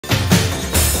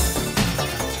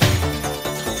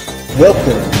Welcome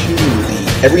to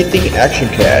the Everything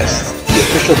Actioncast, the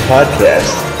official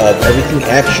podcast of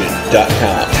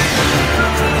everythingaction.com.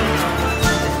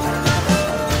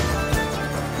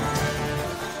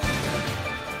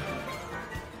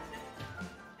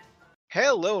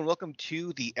 Hello and welcome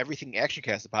to the Everything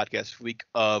Actioncast, the podcast for the week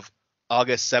of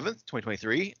August 7th,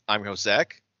 2023. I'm your host,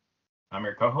 Zach. I'm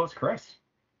your co-host, Chris.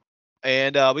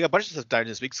 And we got a bunch of stuff down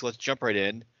this week, so let's jump right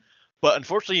in. But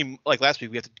unfortunately, like last week,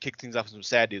 we have to kick things off with some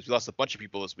sad news. We lost a bunch of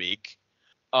people this week.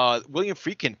 William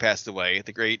Friedkin passed away,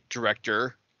 the great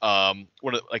director. One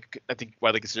of I think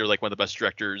widely considered like one of the best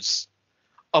directors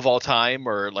of all time,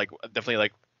 or like definitely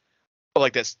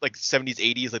like that's like 70s,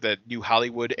 80s, like that new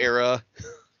Hollywood era.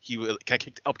 He kind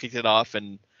of helped kick it off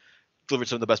and delivered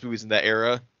some of the best movies in that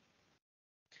era.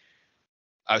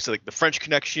 I would say like The French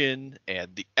Connection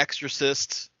and The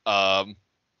Exorcist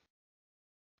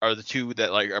are the two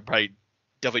that like are probably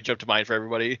definitely jump to mind for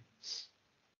everybody.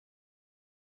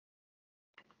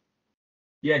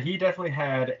 Yeah, he definitely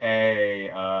had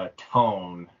a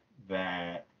tone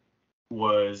that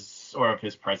was sort of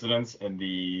his precedence in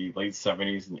the late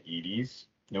 70s and 80s.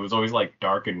 It was always like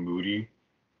dark and moody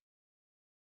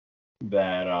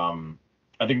that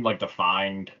I think like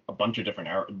defined a bunch of different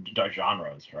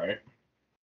genres, right?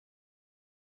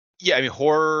 Yeah, I mean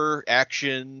horror,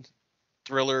 action,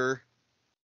 thriller.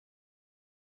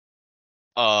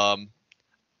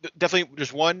 Definitely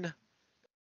there's one.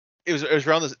 It was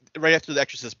around this right after The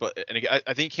Exorcist, but and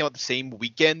I think it came out the same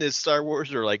weekend as Star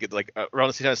Wars, or like around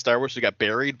the same time as Star Wars. So it got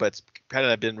buried, but it's kind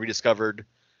of been rediscovered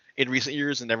in recent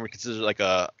years, and never considered like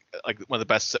one of the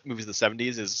best movies of the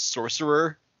 70s is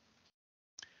Sorcerer,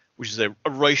 which is a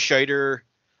Roy Scheider.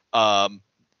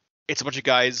 It's a bunch of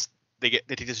guys. They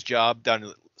take this job down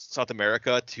in South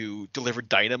America to deliver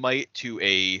dynamite to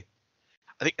I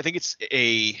think it's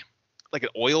like an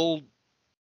oil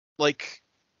like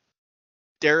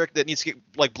derrick that needs to get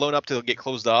like blown up to get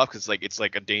closed off because it's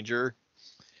like a danger.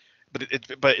 But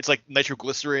it's like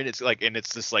nitroglycerin. It's like, and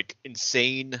it's this like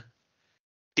insane,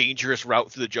 dangerous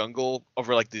route through the jungle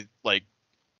over like the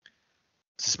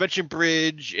suspension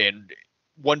bridge, and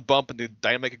one bump and the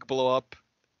dynamite could blow up.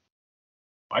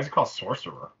 Why is it called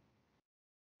Sorcerer?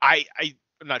 I'm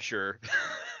not sure.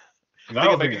 That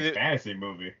was like a fantasy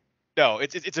movie. No,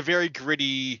 it's a very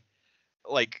gritty,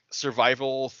 like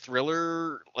survival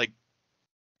thriller, like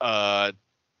yeah,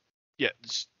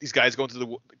 these guys going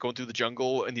through the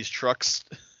jungle in these trucks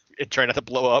and trying not to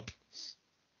blow up.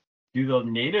 Do the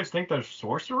natives think they're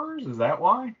sorcerers? Is that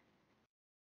why?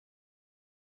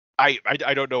 I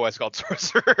don't know why it's called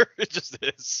Sorcerer. It just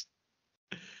is.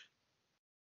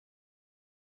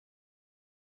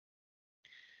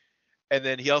 And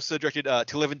then he also directed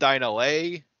To Live and Die in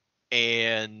L.A.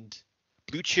 and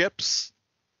Blue Chips.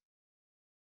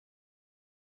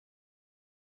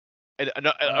 And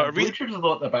Blue Chips is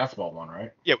the basketball one,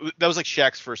 right? Yeah, that was like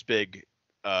Shaq's first big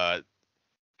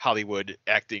Hollywood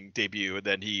acting debut, and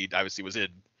then he obviously was in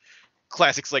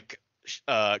classics like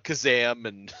Kazam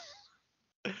and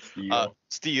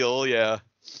Steel. Yeah.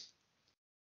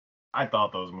 I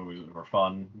thought those movies were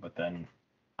fun, but then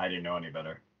I didn't know any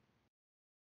better.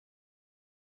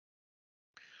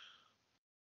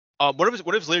 One of his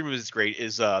later movies that's great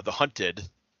is The Hunted,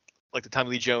 like the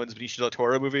Tommy Lee Jones, Benicio del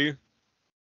Toro movie.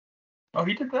 Oh,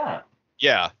 he did that.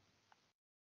 Yeah.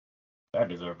 That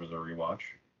deserves a rewatch.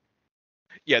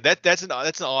 Yeah, that's an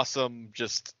awesome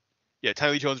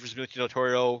Tommy Lee Jones versus Benicio del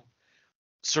Toro.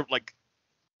 Sort of like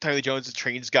Tommy Lee Jones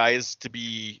trains guys to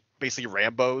be basically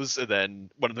Rambos, and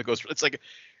then one of them goes.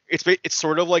 It's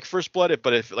sort of like First Blood,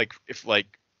 but if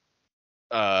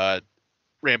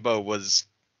Rambo was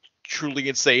truly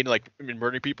insane, like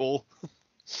murdering people.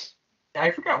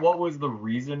 I forgot what was the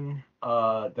reason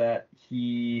that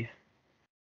he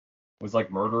was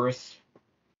like murderous.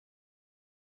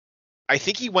 I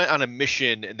think he went on a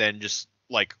mission and then just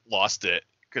like lost it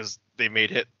because they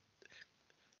made it.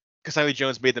 Because Tommy Lee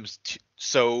Jones made them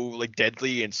so like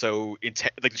deadly and so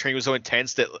intense. Like the training was so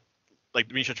intense that like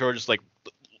Benicio del Toro just like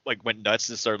went nuts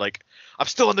and started like, I'm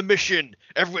still on the mission.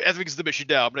 Everything's the mission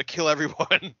now. I'm gonna kill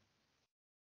everyone.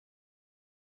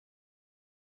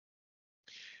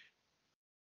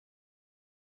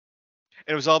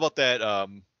 And it was all about that.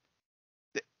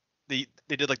 They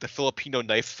did like the Filipino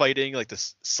knife fighting, like the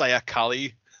Sayak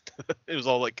Kali. It was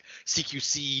all like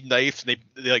CQC knives, and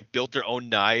they like built their own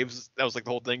knives. That was like the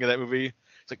whole thing of that movie.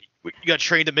 It's like you got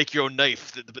trained to make your own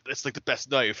knife. That's like the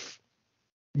best knife.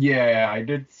 Yeah, I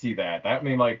did see that. That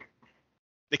mean like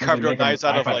they carved their own knives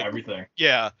out of like everything.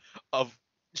 Yeah, of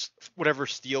just whatever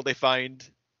steel they find.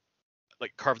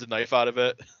 Like carved a knife out of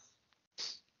it.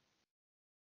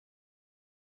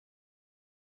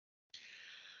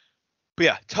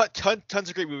 But yeah, tons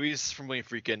of great movies from William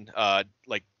Friedkin.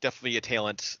 Like definitely a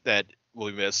talent that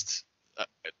will be missed.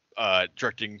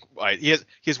 Directing, he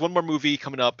has one more movie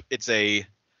coming up. It's a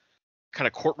kind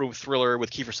of courtroom thriller with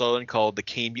Kiefer Sutherland called The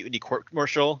Kane Mutiny Court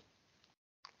Martial.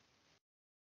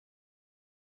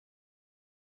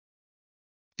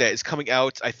 That is coming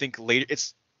out, I think, later.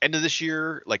 It's end of this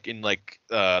year, like in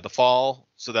the fall.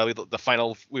 So that'll be the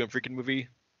final William Friedkin movie.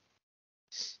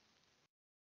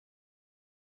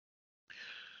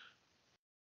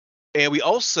 And we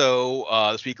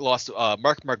also this week lost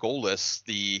Mark Margolis,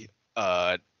 the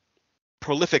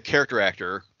prolific character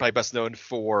actor, probably best known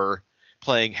for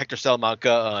playing Hector Salamanca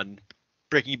on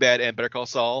Breaking Bad and Better Call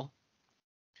Saul.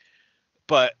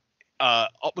 But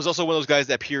was also one of those guys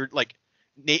that appeared like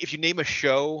if you name a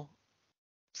show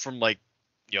from like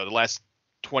the last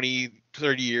 20,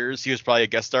 30 years, he was probably a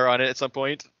guest star on it at some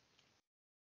point.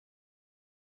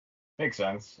 Makes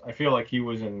sense. I feel like he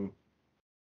was in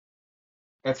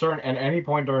at any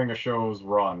point during a show's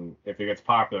run, if it gets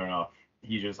popular enough,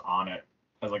 he's just on it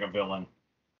as like a villain.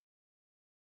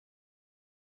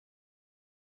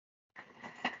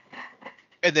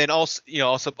 And then also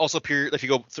appeared, if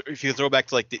you throw back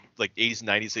to like the 80s and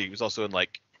 90s, he was also in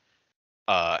like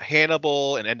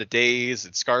Hannibal and End of Days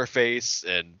and Scarface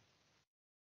and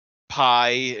Pi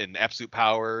and Absolute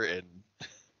Power and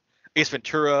Ace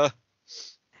Ventura.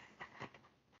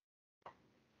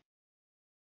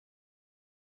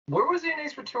 Where was he in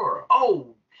Ace Ventura?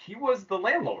 Oh, he was the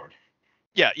landlord.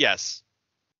 Yeah, yes.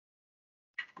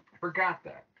 I forgot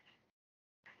that.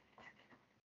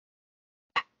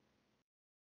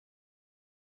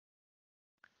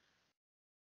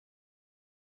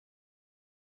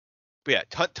 But yeah,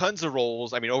 tons of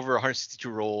roles. I mean, over 162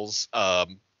 roles.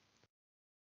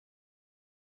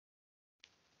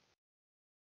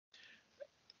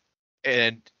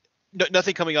 And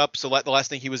nothing coming up. So the last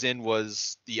thing he was in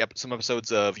was some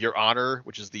episodes of Your Honor,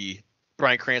 which is the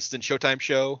Bryan Cranston Showtime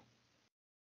show.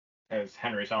 As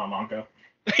Henry Salamanca.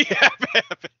 Yeah.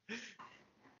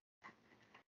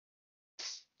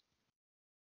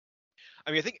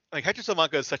 I mean, I think like Hector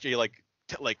Salamanca is such a like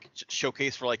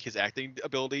showcase for like his acting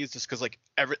abilities, just because like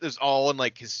there's all in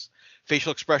like his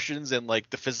facial expressions and like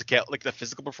the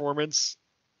physical performance.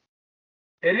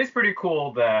 It is pretty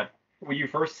cool that when you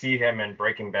first see him in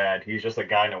Breaking Bad, he's just a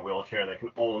guy in a wheelchair that can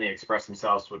only express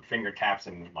himself with finger taps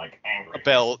and like anger. A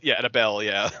bell, yeah. A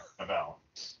bell.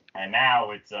 And now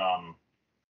it's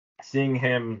seeing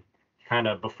him kind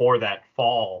of before that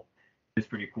fall is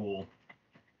pretty cool.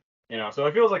 So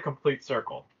it feels like complete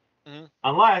circle. Mm-hmm.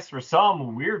 Unless for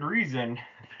some weird reason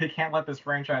they can't let this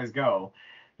franchise go.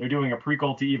 They're doing a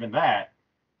prequel to even that,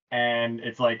 and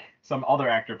it's like some other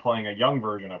actor playing a young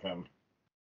version of him.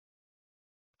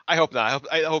 I hope not.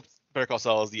 I hope Better Call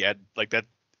Saul is the end. Like that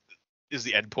is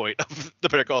the end point of the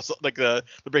Better Call Saul, like the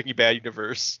Breaking Bad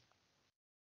universe.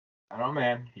 I don't know,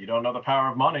 man. You don't know the power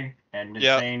of money and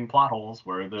insane plot holes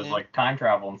where there's like time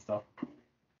travel and stuff.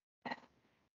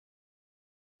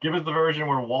 Give us the version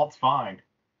where Walt's fine.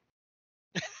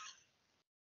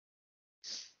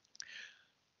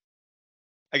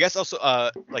 I guess also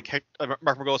like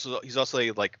Mark Margolis, he's also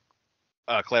like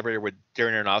a collaborator with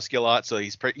Darren Aronofsky a lot, so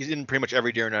he's in pretty much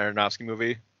every Darren Aronofsky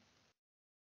movie.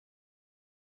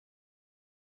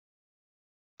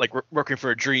 Like Working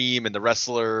for a Dream and The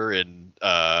Wrestler and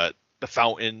The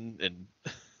Fountain and.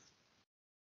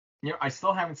 I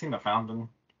still haven't seen The Fountain.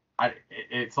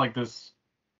 It's like this.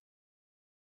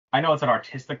 I know it's an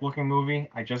artistic looking movie.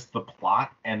 The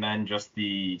plot and then just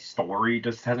the story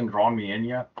just hasn't drawn me in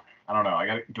yet. I don't know.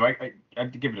 I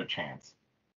have to give it a chance.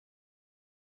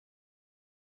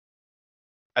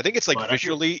 I think it's like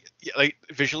visually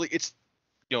it's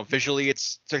visually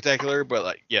it's spectacular, but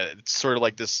like it's sort of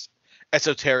like this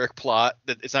esoteric plot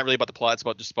that it's not really about the plot.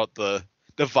 It's just about the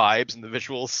vibes and the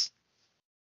visuals.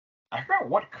 I forgot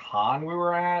what con we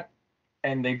were at,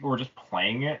 and they were just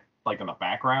playing it like in the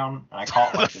background, and I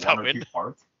caught like one or two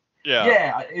parts.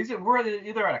 Yeah. We're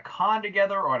either at a con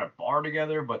together or at a bar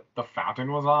together, but The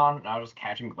Fountain was on, and I was just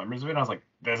catching glimmers of it. And I was like,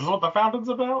 "This is what The Fountain's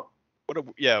about." What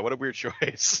a weird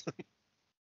choice.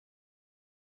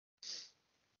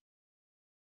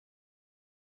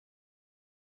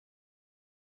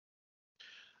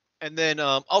 And then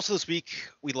also this week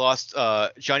we lost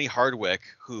Johnny Hardwick,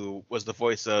 who was the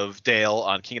voice of Dale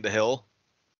on King of the Hill.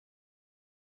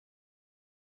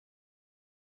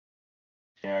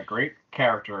 Yeah, great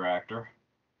character actor.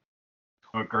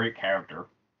 A great character.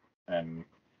 And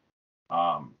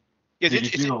did you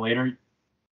see the later?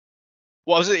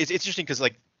 Well, it's interesting because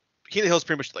like King of the Hill is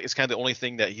pretty much like it's kind of the only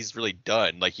thing that he's really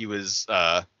done. Like he was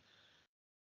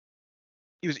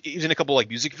he was in a couple like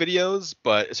music videos,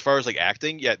 but as far as like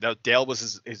acting, yeah, no, Dale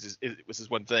was his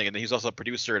one thing, and then he was also a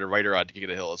producer and a writer on King of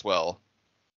the Hill as well.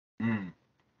 Mm.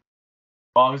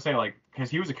 Well, I was saying, like, because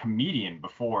he was a comedian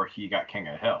before he got King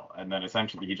of the Hill, and then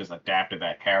essentially he just adapted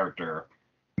that character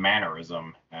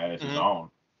mannerism as his own.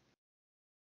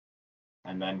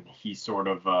 And then he sort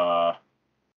of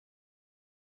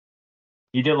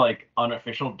he did like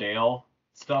unofficial Dale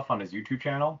stuff on his YouTube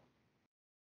channel.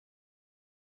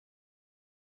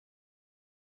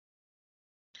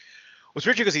 What's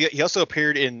weird because he also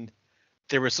appeared in,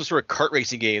 there was some sort of kart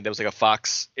racing game that was like a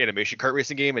Fox animation kart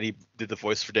racing game, and he did the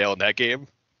voice for Dale in that game.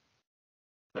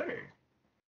 Hey.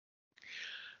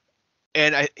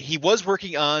 And he was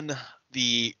working on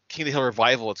the King of the Hill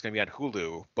revival. It's going to be on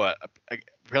Hulu, but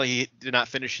apparently he did not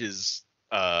finish his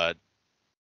like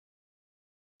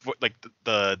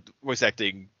the voice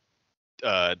acting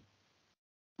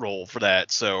role for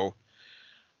that. So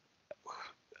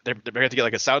they're going to get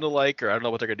like a sound alike, or I don't know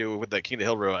what they're going to do with the King of the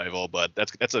Hill revival, but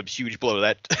that's a huge blow to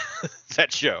that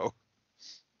that show.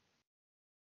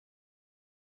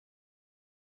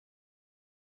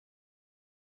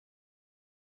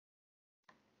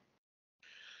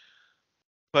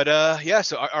 But yeah,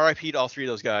 so RIP to all three of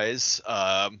those guys.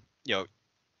 You know,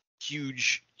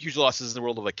 huge losses in the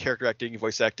world of like character acting,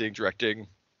 voice acting, directing.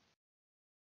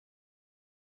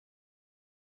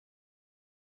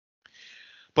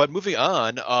 But moving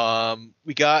on,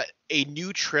 we got a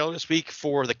new trailer this week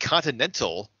for the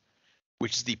Continental,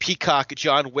 which is the Peacock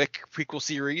John Wick prequel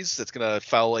series that's going to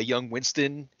follow a young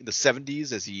Winston in the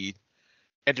 70s as he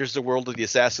enters the world of the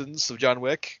assassins of John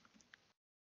Wick.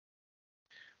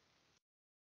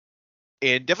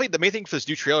 And definitely the main thing for this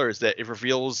new trailer is that it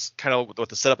reveals kind of what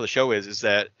the setup of the show is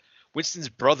that Winston's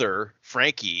brother,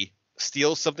 Frankie,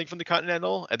 steals something from the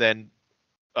Continental, and then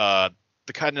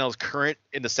the Continental's current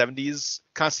in the 70s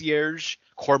concierge,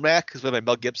 Cormac, who's played by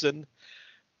Mel Gibson,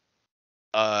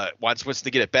 wants Winston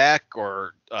to get it back,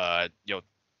 or you know,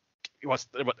 he wants,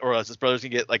 or else his brother's gonna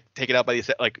get like taken out by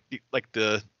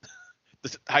the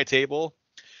the high table.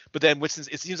 But then it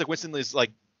seems like Winston is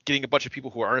like getting a bunch of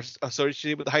people who aren't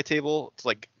associated with the high table to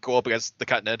like go up against the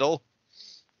Continental.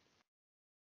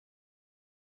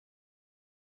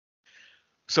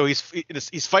 So he's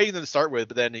fighting them to start with,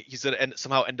 but then he's gonna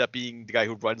somehow end up being the guy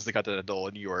who runs the Continental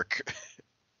in New York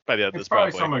by the end of this. It's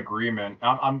probably some agreement.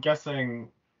 I'm guessing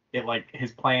it, like,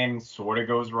 his plan sort of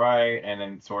goes right and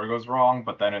then sort of goes wrong,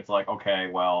 but then it's like, okay,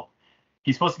 well,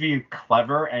 he's supposed to be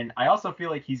clever, and I also feel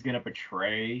like he's gonna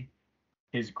betray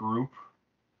his group.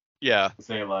 Yeah.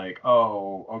 Say like,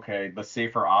 oh, okay, the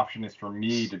safer option is for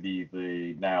me to be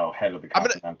the now head of the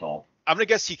Continental. I'm gonna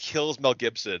guess he kills Mel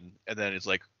Gibson, and then it's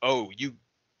like, oh, you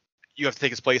have to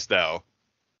take his place now.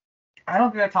 I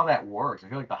don't think that's how that works. I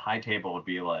feel like the high table would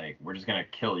be like, we're just gonna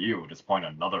kill you, just appoint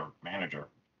another manager.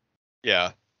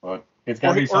 Yeah. But it's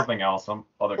gotta be something else, some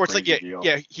other. Or it's like, deal.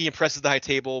 Yeah, he impresses the high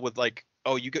table with like,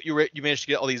 oh, you managed to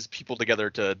get all these people together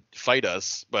to fight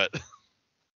us, but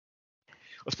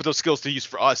let's put those skills to use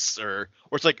for us, or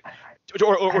it's like, I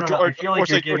feel like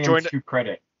you're giving him too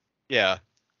credit. Yeah.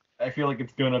 I feel like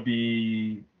it's gonna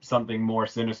be something more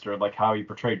sinister, like how he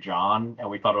portrayed John, and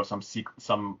we thought it was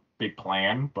some big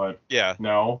plan, but yeah,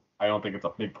 no, I don't think it's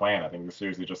a big plan. I think it's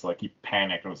seriously just like he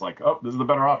panicked and was like, oh, this is the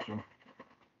better option.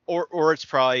 Or it's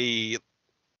probably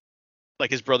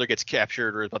like his brother gets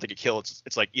captured or is about to get killed.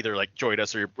 It's like either like join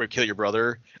us or kill your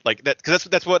brother, like that, because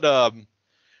that's what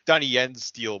Donnie Yen's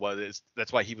deal was.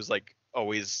 That's why he was like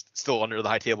always still under the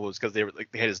high table, was because they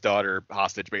had his daughter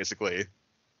hostage basically.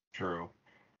 True.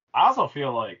 I also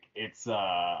feel like it's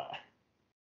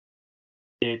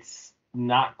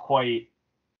not quite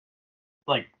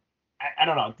like, I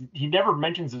don't know. He never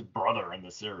mentions his brother in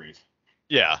the series.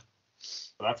 Yeah.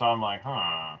 So that's why I'm like,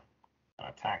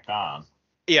 tacked on.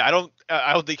 Yeah, I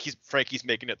don't think Frankie's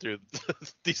making it through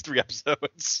these 3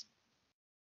 episodes.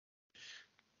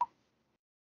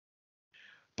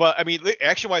 But I mean,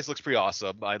 action-wise, looks pretty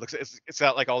awesome. It's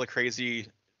got like all the crazy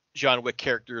John Wick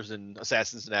characters and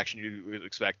assassins in action you would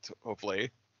expect, hopefully.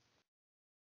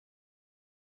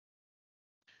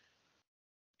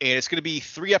 And it's going to be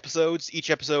 3 episodes. Each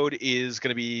episode is going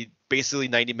to be basically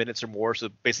 90 minutes or more, so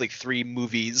basically 3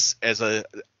 movies as a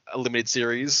limited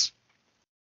series.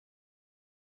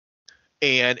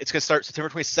 And it's going to start September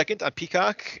 22nd on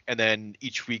Peacock, and then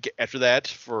each week after that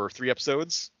for 3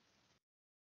 episodes.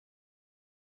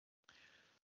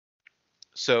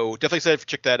 So definitely excited to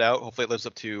check that out. Hopefully it lives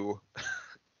up to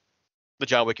the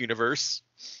John Wick universe.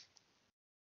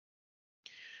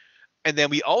 And then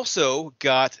we also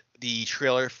got the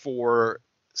trailer for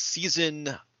season,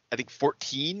 I think,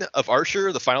 14 of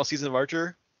Archer, the final season of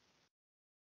Archer.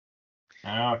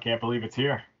 I can't believe it's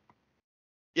here.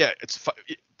 Yeah,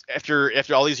 after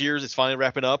all these years, it's finally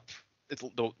wrapping up. It's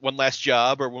the one last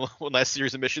job or one last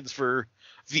series of missions for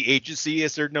the agency,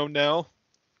 as they're known now.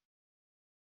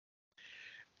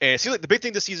 And it seems like the big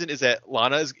thing this season is that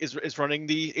Lana is running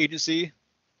the agency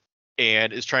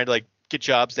and is trying to like get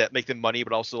jobs that make them money,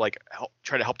 but also like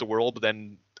try to help the world. But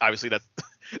then obviously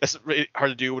that's really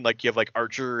hard to do when like you have like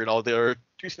Archer and all the other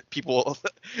people,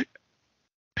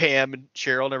 Pam and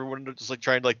Cheryl and everyone just like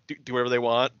trying to like do whatever they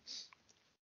want.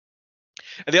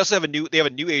 And they also have a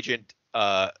new agent,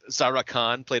 Zara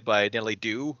Khan, played by Natalie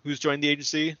Dew, who's joined the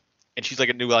agency, and she's like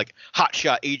a new like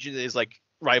hotshot agent that is like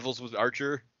rivals with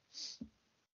Archer.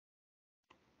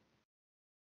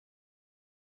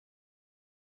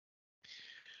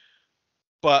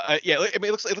 But yeah, I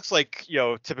mean, it looks like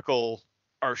typical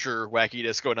Archer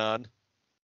wackiness going on.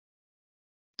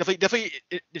 Definitely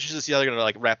interested to see how they're gonna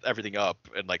like wrap everything up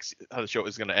and like see how the show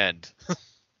is gonna end.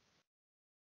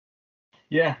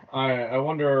 Yeah, I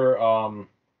wonder.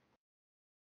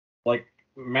 Like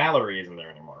Mallory isn't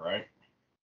there anymore, right?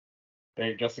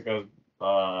 Jessica's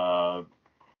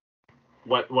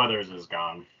Weathers is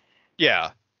gone.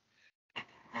 Yeah,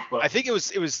 But I think it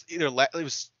was either it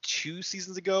was 2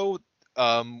 seasons ago,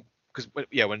 because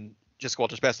when Jessica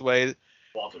Walters passed away,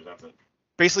 Walters, that's it.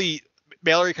 basically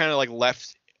Mallory kind of like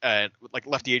left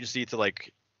the agency to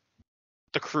like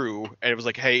the crew, and it was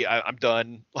like, hey, I'm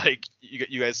done. Like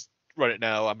you guys run it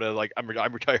now. I'm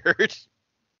retired.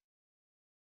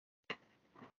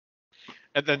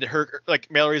 And then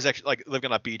Mallory's actually like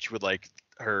living on a beach with like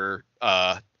her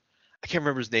I can't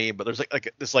remember his name, but there's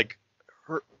like this like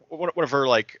her one of her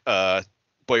like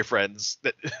boyfriends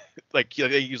that like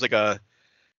they use like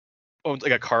owns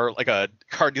like a car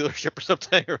dealership or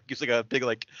something, or use like a big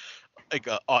like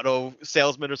a auto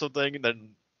salesman or something, and then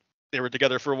they were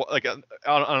together for like on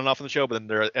and off on the show, but then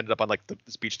they ended up on like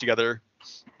this beach together.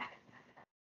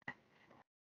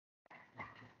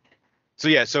 So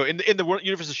yeah, so in the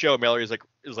universe of the show, Mallory is like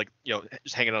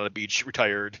just hanging on the beach,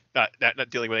 retired, not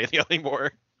dealing with anything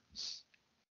anymore.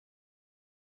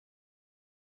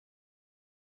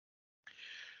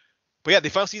 But yeah, the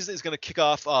final season is going to kick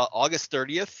off August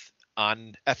 30th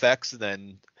on FX, and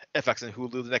then FX and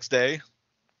Hulu the next day.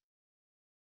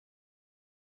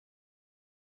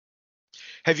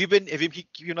 Have you been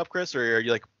keeping up, Chris, or are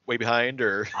you like way behind?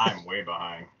 Or I'm way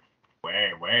behind,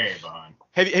 way behind.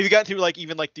 Have you gotten to like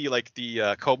even like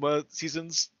the coma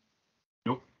seasons?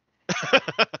 Nope.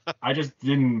 I just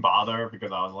didn't bother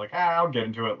because I was like, I'll get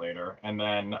into it later, and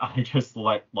then I just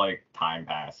let like time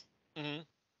pass. Mm-hmm.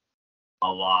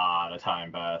 A lot of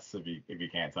time pass if you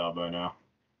can't tell by now.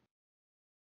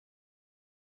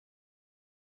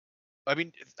 I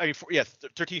mean,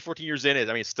 13, 14 years in it.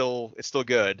 I mean, it's still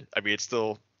good. I mean, it's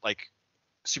still like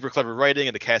super clever writing,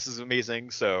 and the cast is amazing.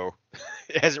 So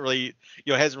it hasn't really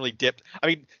dipped. I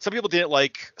mean, some people didn't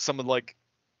like some of like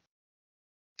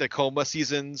the coma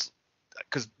seasons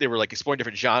because they were like exploring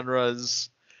different genres.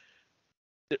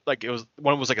 Like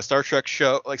one was like a Star Trek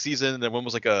show like season, and then one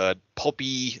was like a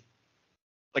pulpy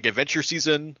like adventure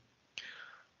season,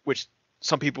 which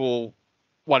some people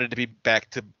wanted to be back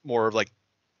to more of like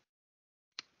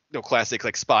classic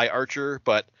like spy Archer.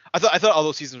 But I thought all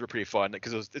those seasons were pretty fun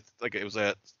because it was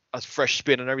a fresh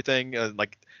spin and everything, and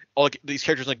like all like, these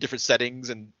characters in like different settings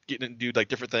and getting to do like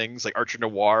different things like Archer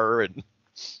Noir and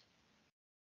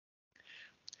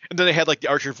then they had like the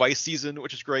Archer Vice season,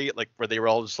 which is great, like where they were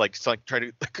all just like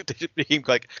trying to they became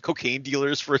like cocaine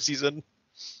dealers for a season.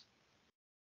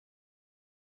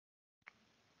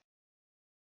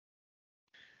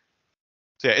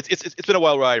 So yeah, it's been a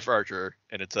wild ride for Archer,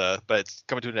 and but it's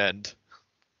coming to an end.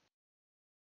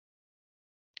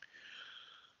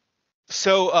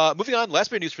 So moving on, last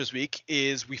bit of news for this week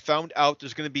is we found out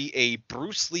there's going to be a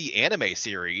Bruce Lee anime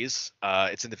series.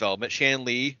 It's in development. Shan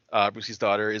Lee, Bruce Lee's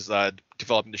daughter, is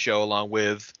developing the show along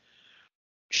with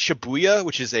Shibuya,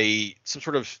 which is some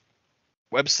sort of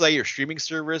website or streaming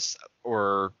service,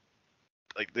 or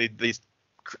like they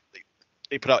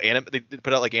put out they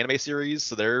put out like anime series.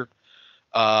 So they're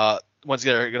ones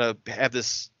that are going to have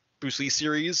this Bruce Lee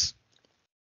series,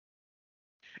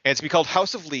 and it's going to be called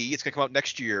House of Lee. It's going to come out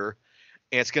next year.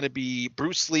 And it's going to be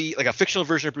Bruce Lee, like a fictional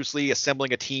version of Bruce Lee,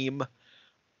 assembling a team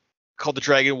called the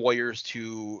Dragon Warriors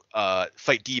to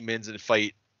fight demons and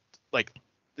fight like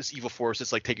this evil force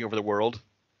that's like taking over the world.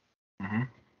 Mm-hmm.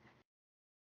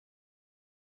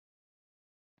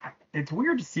 It's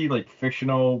weird to see like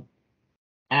fictional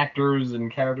actors and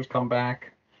characters come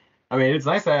back. I mean, it's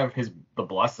nice to have the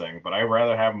blessing, but I'd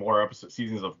rather have more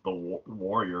seasons of the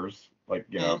Warriors, like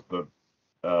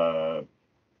the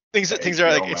things are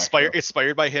like HBO Max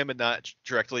inspired by him and not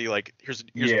directly like here's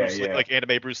Yeah, Bruce Lee, yeah. like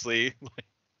anime Bruce Lee.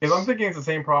 Because I'm thinking it's the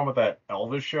same problem with that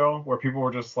Elvis show where people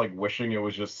were just like wishing it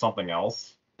was just something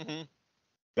else. hmm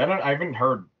Then I haven't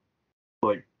heard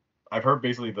like I've heard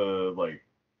basically the like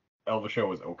Elvis show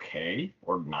was okay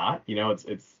or not. You know,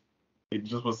 it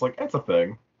just was like it's a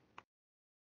thing.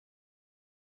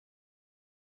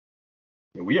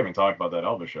 We haven't talked about that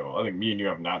Elvis show. I think me and you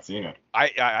have not seen it.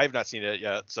 I've not seen it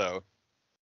yet, so.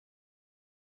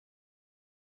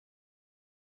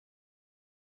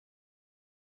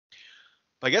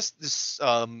 I guess this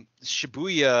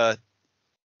Shibuya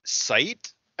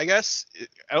site, I guess,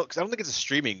 I don't think it's a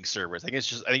streaming service. I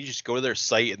think you just go to their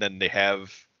site and then they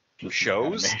have Just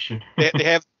shows. animation. they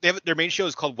have their main show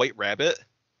is called White Rabbit.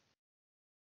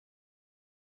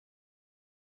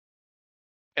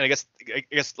 And I guess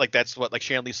like that's what like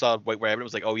Shanley saw White Rabbit. It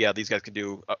was like, oh yeah, these guys can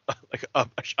do like a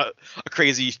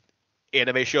crazy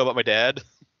anime show about my dad.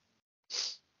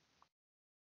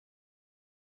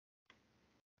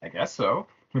 I guess so.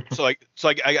 I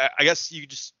guess you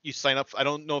sign up. I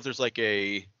don't know if there's like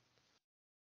a.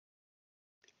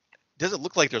 Doesn't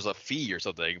look like there's a fee or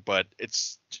something, but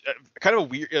it's kind of a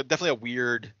weird, definitely a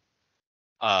weird,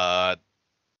 like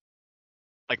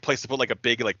place to put like a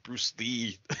big like Bruce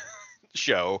Lee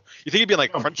show. You think it'd be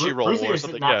like Crunchyroll or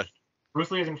something? Yeah.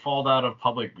 Bruce Lee isn't fallen out of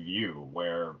public view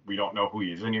where we don't know who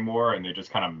he is anymore, and they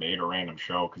just kind of made a random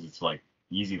show because it's like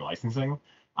easy licensing.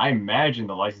 I imagine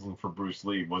the licensing for Bruce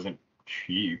Lee wasn't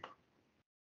cheap.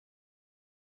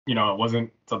 You know, it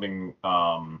wasn't something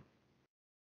I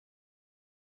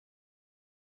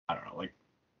don't know, like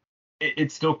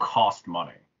it still cost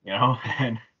money, you know,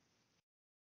 and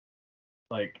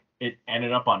like it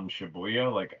ended up on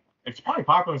Shibuya. Like it's probably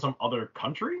popular in some other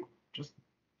country, just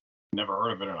never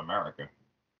heard of it in America.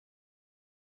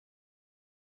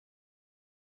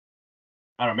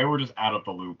 I don't know, maybe we're just out of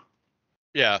the loop.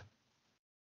 Yeah.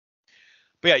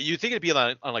 But yeah, you think it'd be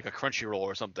on like a Crunchyroll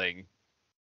or something,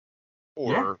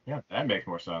 or yeah, that makes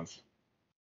more sense.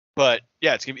 But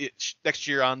yeah, it's gonna be next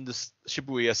year on this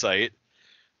Shibuya site,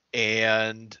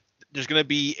 and there's gonna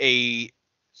be a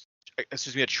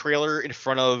trailer in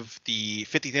front of the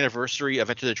 50th anniversary of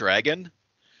Enter the Dragon.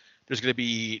 There's gonna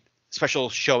be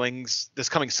special showings this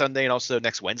coming Sunday and also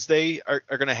next Wednesday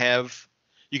are gonna have.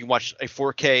 You can watch a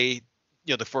 4K,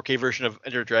 the 4K version of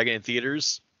Enter the Dragon in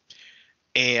theaters,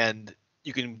 and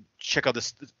you can check out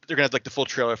this. They're gonna have like the full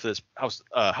trailer for this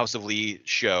House of Lee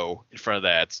show in front of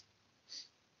that.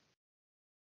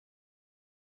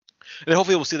 And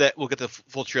hopefully we'll see that we'll get the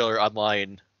full trailer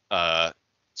online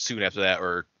soon after that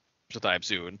or sometime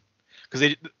soon, because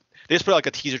they just put out like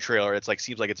a teaser trailer. It's like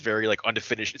seems like it's very like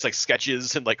unfinished. It's like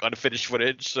sketches and like unfinished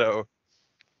footage. So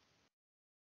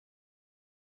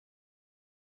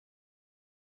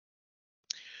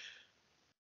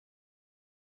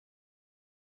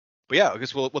but yeah, I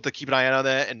guess we'll have to keep an eye on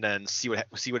that and then see what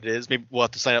it is. Maybe we'll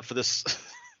have to sign up for this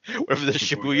whatever the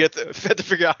Shibuya. We have to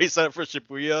figure out how you sign up for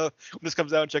Shibuya when this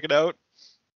comes out and check it out.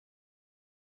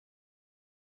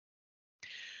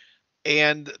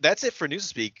 And that's it for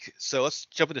Newspeak. So let's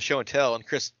jump into show and tell. And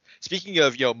Chris, speaking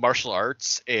of martial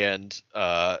arts and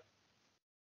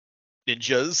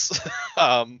ninjas,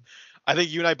 I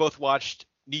think you and I both watched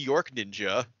New York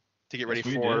Ninja to get ready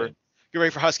for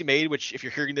House Get Made. Which, if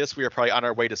you're hearing this, we are probably on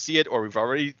our way to see it, or we've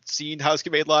already seen House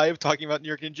Get Made live, talking about New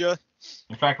York Ninja.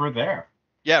 In fact, we're there.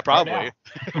 Yeah, probably.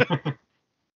 Right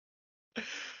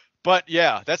But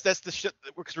yeah, that's the shit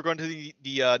because we're going to the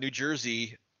New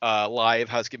Jersey live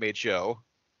House Get Made show,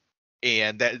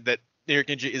 and that New York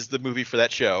Ninja is the movie for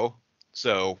that show.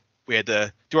 So we had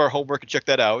to do our homework and check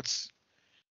that out.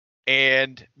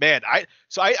 And man, I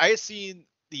had seen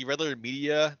the Red Letter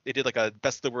Media. They did like a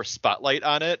best of the worst spotlight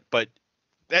on it, but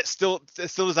that still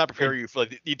does not prepare you for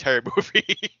like the entire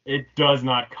movie. It does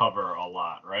not cover a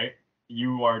lot, right?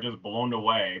 You are just blown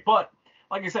away. But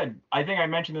like I said, I think I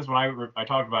mentioned this when I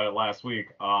talked about it last week.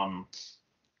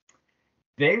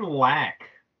 They lack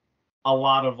a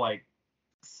lot of like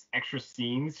extra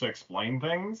scenes to explain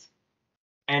things,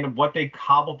 and what they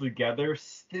cobbled together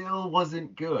still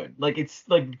wasn't good. Like it's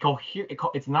like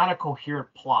it's not a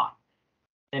coherent plot,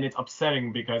 and it's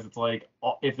upsetting because it's like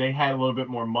if they had a little bit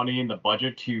more money in the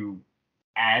budget to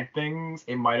add things,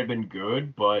 it might have been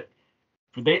good. But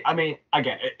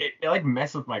again, it like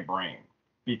messed with my brain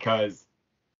because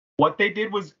what they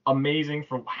did was amazing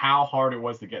for how hard it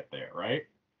was to get there, right?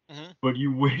 Mm-hmm. But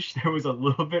you wish there was a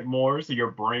little bit more so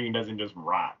your brain doesn't just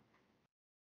rot.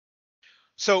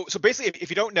 So basically, if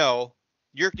you don't know,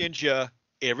 New York Ninja,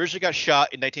 it originally got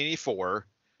shot in 1984.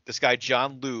 This guy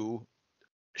John Liu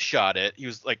shot it. He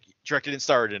was like directed and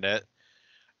starred in it.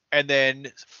 and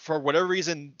then for whatever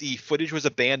reason the footage was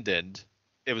abandoned.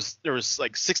 There was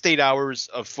like 6 to 8 hours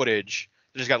of footage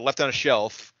that just got left on a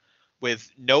shelf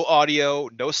with no audio,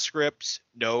 no script,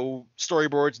 no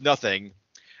storyboards, nothing.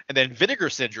 And then Vinegar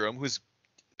Syndrome, who's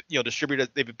distributed,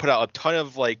 they've put out a ton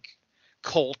of like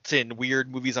cult and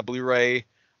weird movies on Blu-ray.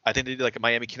 I think they did like a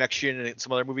Miami Connection and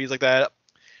some other movies like that.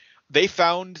 They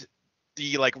found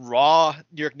the like raw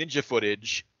New York Ninja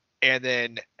footage and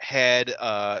then had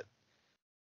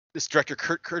this director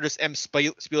Curtis M.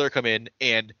 Spieler come in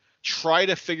and try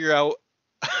to figure out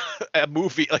a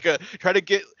movie, try to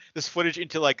get this footage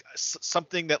into like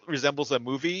something that resembles a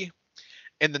movie.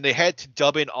 And then they had to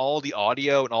dub in all the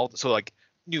audio and all, so like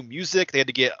new music. They had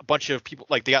to get a bunch of people,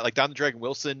 like they got like Don the Dragon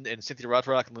Wilson and Cynthia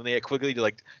Rothrock and Linnea Quigley to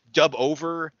like dub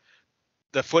over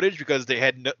the footage because they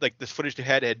had no, like this footage they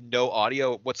had no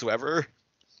audio whatsoever.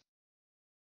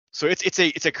 So it's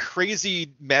a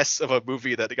crazy mess of a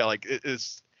movie that they got like it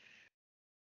is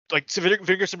like so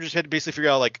Vinegar Syndrome just had to basically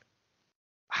figure out like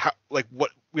how like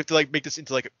what we have to like make this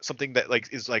into like something that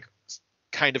like is like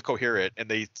kind of coherent, and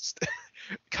they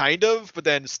kind of, but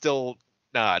then still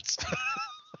not.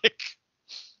 Like,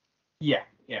 yeah,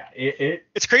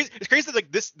 it's crazy. It's crazy that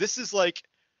like this is like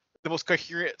the most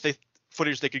coherent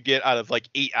footage they could get out of like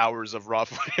 8 hours of raw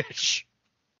footage.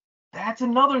 That's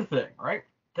another thing, right?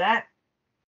 That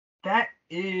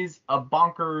is a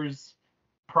bonkers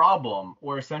problem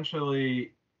where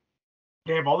essentially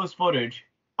they have all this footage,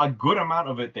 a good amount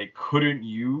of it they couldn't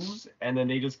use, and then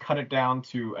they just cut it down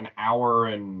to an hour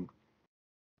and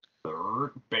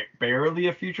barely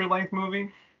a feature-length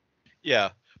movie. Yeah,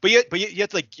 but you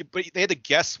had to they had to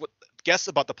guess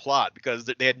about the plot because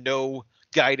they had no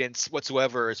guidance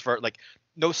whatsoever as far like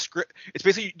no script. It's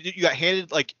basically you got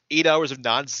handed like 8 hours of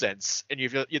nonsense, and you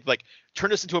have like turn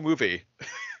this into a movie.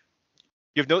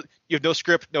 You have no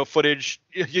script, no footage,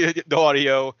 no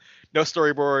audio, no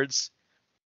storyboards.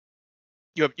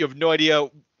 You have no idea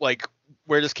like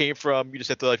where this came from. You just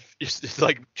have to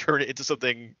like turn it into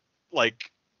something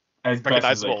like as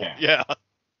recognizable. Best as they can. Yeah.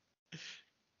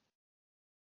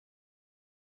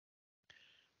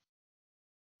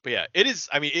 But yeah, it is.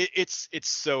 I mean, it's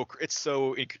so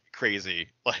crazy.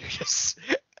 Like just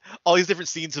all these different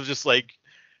scenes of just like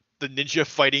the ninja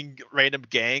fighting random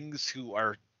gangs who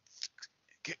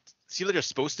seem like they're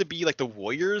supposed to be like the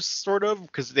warriors, sort of,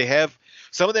 because they have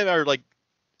some of them are like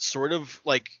sort of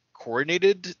like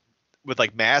coordinated with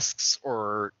like masks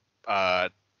or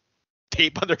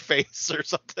tape on their face or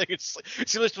something. It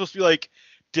seems like it's supposed to be like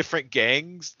different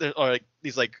gangs or like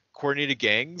these like coordinated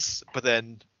gangs, but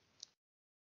then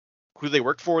who do they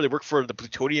work for? They work for the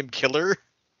Plutonium Killer.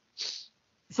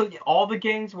 So all the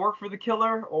gangs work for the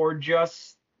killer, or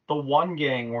just the one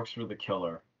gang works for the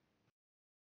killer?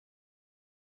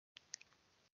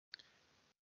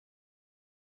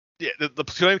 Yeah, the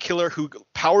Plutonium Killer who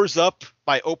powers up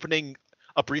by opening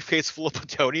a briefcase full of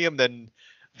plutonium, then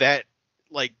that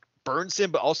like burns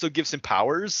him, but also gives him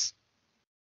powers.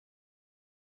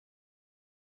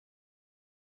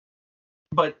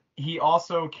 But he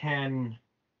also can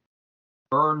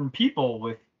burn people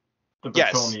with the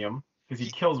plutonium because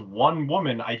he kills one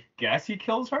woman. I guess he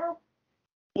kills her.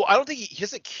 Well, I don't think he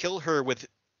doesn't kill her with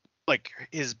like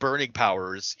his burning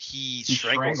powers. He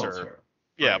strangles her.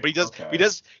 Yeah, right. But he does. Okay. He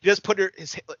does put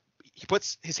he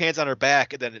puts his hands on her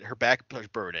back, and then her back starts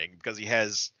burning because he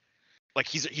has like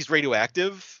he's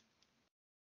radioactive.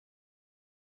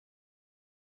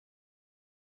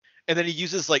 And then he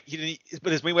uses like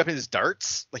but his main weapon is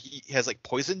darts. Like he has like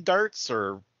poison darts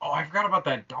or. Oh, I forgot about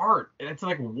that dart. It's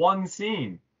like one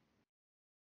scene.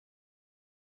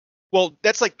 Well,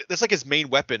 that's like his main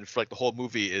weapon for like the whole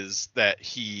movie is that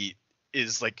he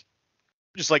is like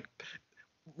just like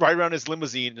right around his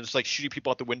limousine and just like shooting people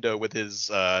out the window with his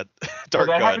dart gun.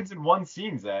 That happens in one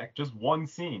scene, Zach. Just one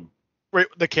scene. Right,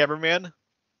 the cameraman.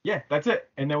 Yeah, that's it.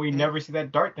 And then we never see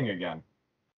that dart thing again.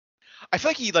 I feel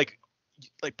like he like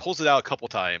pulls it out a couple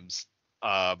times.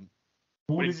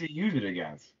 Who does he use it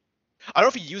against? I don't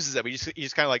know if he uses it, but he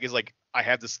just kind of like is like, I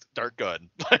have this dart gun.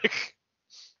 Like,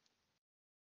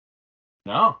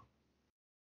 no,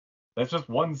 that's just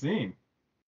one scene.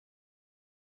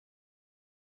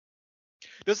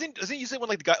 Doesn't he use it when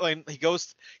like the guy when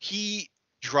he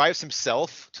drives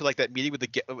himself to like that meeting with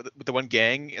the one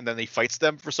gang, and then he fights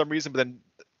them for some reason, but then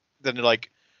they're like,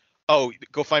 oh,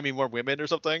 go find me more women or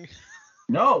something.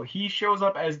 No, he shows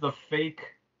up as the fake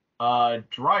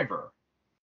driver.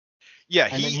 Yeah,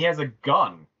 and then he has a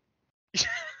gun.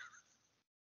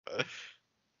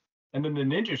 And then the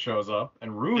ninja shows up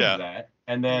and ruins that.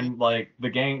 And then like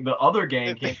the other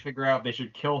gang can't figure out if they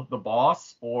should kill the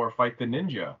boss or fight the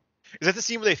ninja. Is that the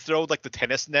scene where they throw like the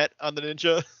tennis net on the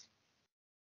ninja?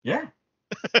 Yeah.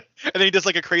 And then he does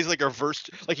like a crazy like reverse,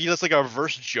 like he does like a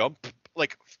reverse jump,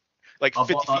 like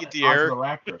 50 feet in the Onto air. the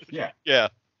Raptors. Yeah. Yeah,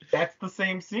 That's the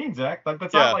same scene, Zach. Like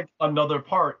that's not yeah. like another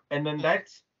part. And then Mhm.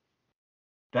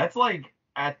 that's like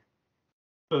at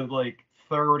the like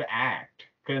third act.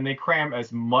 And they cram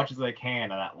as much as they can in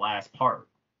that last part.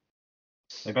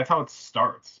 Like that's how it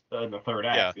starts in the third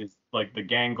Yeah. act. Is like the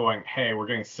gang going, "Hey, we're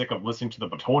getting sick of listening to the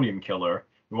plutonium killer.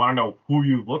 We want to know who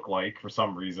you look like for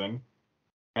some reason."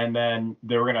 And then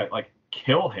they were gonna like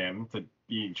kill him to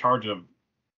be in charge of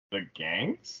the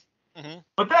gangs. Hmm.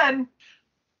 But then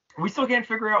we still can't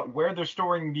figure out where they're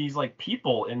storing these like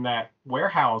people in that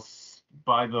warehouse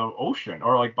by the ocean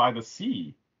or like by the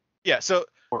sea. Yeah. So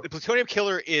Or the plutonium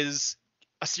killer is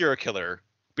a serial killer,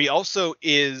 but he also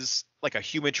is like a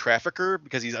human trafficker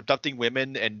because he's abducting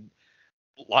women and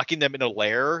locking them in a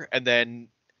lair, and then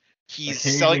he's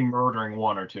selling. occasionally murdering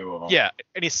one or two of them. Yeah,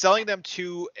 and he's selling them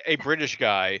to a British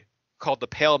guy called the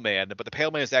Pale Man, but the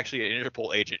Pale Man is actually an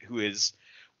Interpol agent who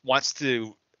wants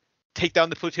to take down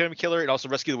the plutonium killer and also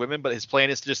rescue the women. But his plan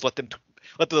is to just let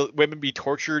the women be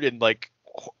tortured and like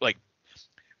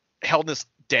held in this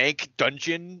dank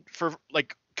dungeon for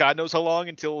like God knows how long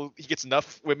until he gets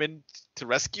enough women to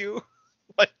rescue.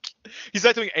 Like he's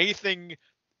not doing anything.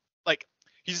 Like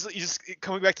he's just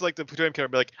coming back to like the plutonium killer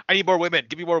and be like, I need more women,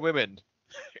 give me more women.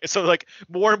 And so like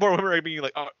more and more women are being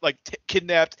like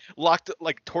kidnapped, locked,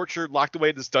 like tortured, locked away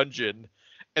in this dungeon,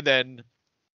 and then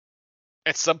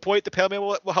at some point the Pale Man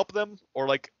will help them or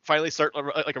like finally start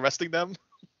like arresting them.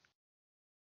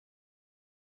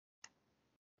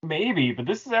 Maybe, but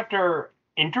this is after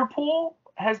Interpol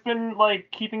has been like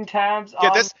keeping tabs Yeah,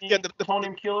 on that's yeah the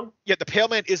plutonium killer. yeah the Pale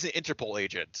Man is an Interpol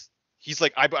agent. He's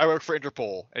like I work for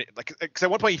Interpol, and, like because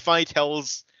at one point he finally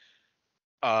tells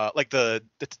like the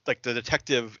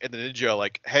detective and the ninja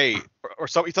like hey or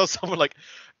some he tells someone like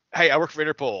hey I work for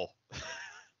Interpol.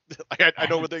 Like, I I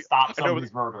know where should they stop I some know of where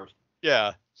these murders.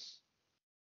 yeah.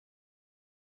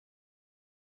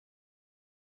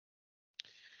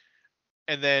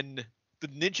 And then the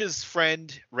ninja's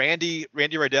friend Randy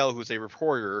Rydell, who's a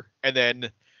reporter, and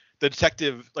then the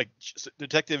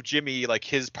detective Jimmy, like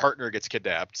his partner gets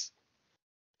kidnapped.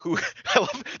 Who I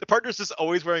love the partner's just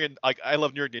always wearing an like I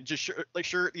love New York Ninja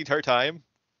shirt the entire time.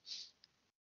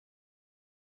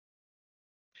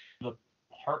 The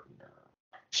partner.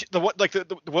 The one like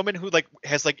the woman who like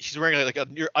has like she's wearing like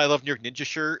I love New York Ninja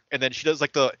shirt, and then she does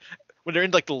like the when they're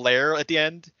in like the lair at the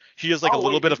end, she does like a Oh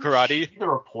little wait, bit of isn't karate. she the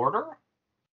reporter?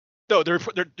 No,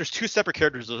 there's two separate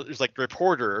characters. There's like the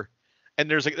reporter, and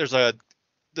there's a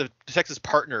the detective's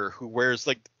partner who wears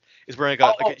like is wearing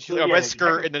So she's like a yeah, red the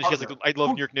skirt, detective and then she has like partner. I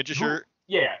love New York Ninja Who? shirt.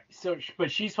 Yeah. So, but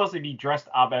she's supposed to be dressed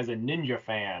up as a ninja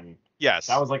fan. That Yes,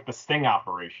 was like the sting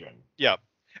operation. yeah,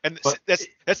 and But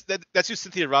that's who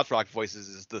Cynthia Rothrock voices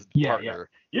is the yeah, yeah. partner.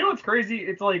 You know what's crazy?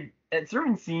 It's like at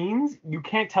certain scenes, you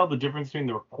can't tell the difference between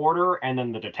the reporter and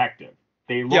then the detective.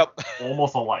 They look Yep.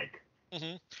 almost alike.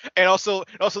 Hmm. And also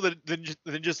the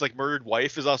ninja's like murdered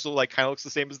wife is also like kind of looks the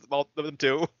same as all of them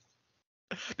too.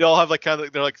 They all have like kind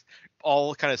of they're like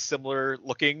all kind of similar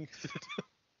looking.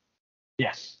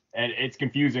 Yeah. And it's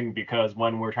confusing because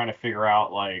when we're trying to figure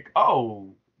out like,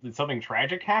 oh, did something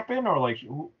tragic happen or like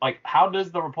how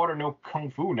does the reporter know kung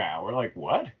fu now? We're like,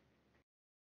 what?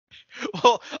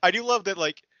 Well, I do love that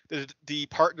like the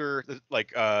partner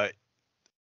like the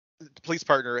police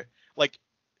partner like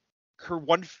her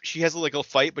one she has like a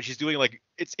fight but she's doing like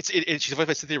she's fighting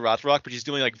by Cynthia Rothrock but she's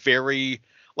doing like very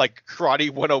like karate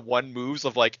 101 moves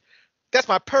of like that's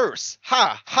my purse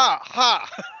ha ha ha.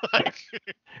 Like,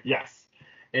 Yes.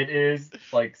 It is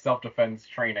like self-defense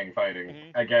training fighting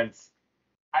mhm. against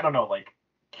I don't know, like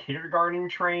kindergarten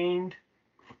trained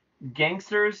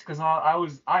gangsters because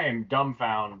I am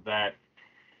dumbfounded that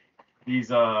these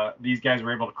guys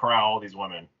were able to corral all these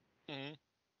women. Mhm.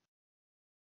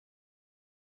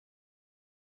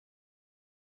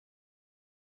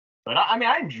 But I mean,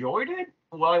 I enjoyed it.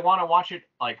 Will I want to watch it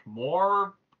like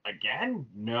more again?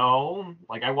 No.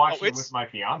 Like I Oh watched it with it's my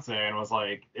fiance and was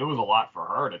like, it was a lot for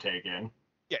her to take in.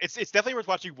 yeah it's definitely worth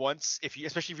watching once if you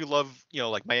especially if you love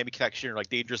like Miami Connection or like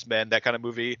Dangerous Men, that kind of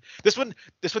movie. This one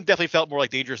definitely felt more like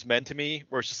Dangerous Men to me,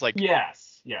 where it's just like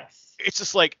Yes, yes. it's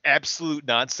just like absolute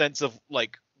nonsense of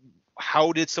like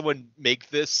how did someone make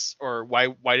this or why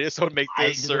did someone make I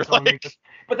this did or this one make this? like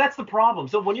But that's the problem.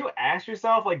 So when you ask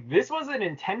yourself, like, this wasn't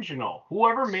intentional.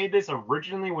 Whoever made this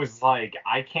originally was like,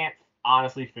 I can't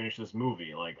honestly finish this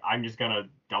movie. Like, I'm just gonna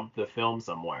dump the film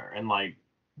somewhere. And like,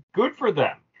 good for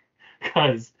them.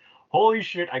 Because holy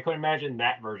shit, I couldn't imagine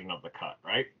that version of the cut,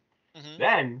 right? Mhm.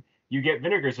 Then you get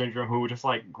Vinegar Syndrome, who just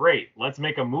like, great, let's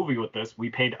make a movie with this. We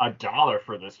paid $1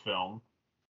 for this film.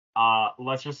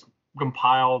 let's just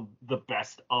compile the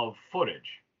best of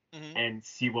footage Mhm. and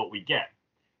see what we get.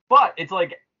 But it's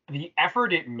like the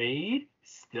effort it made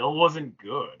still wasn't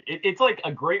good. It's like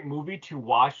a great movie to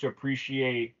watch to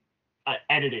appreciate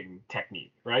editing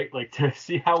technique, right? Like to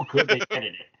see how good they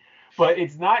edit it. But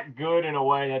it's not good in a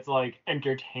way that's like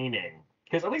entertaining.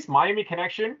 Because at least Miami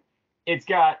Connection, it's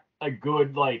got a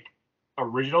good like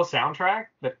original soundtrack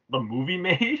that the movie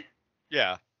made,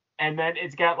 Yeah. and then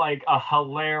it's got like a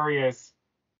hilarious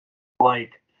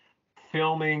like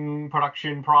filming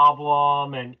production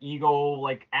problem and ego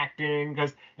like acting,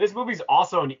 because this movie's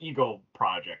also an ego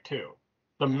project too.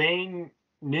 The Mhm. main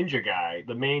ninja guy,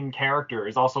 the main character,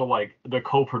 is also like the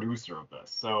co-producer of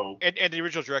this. So And the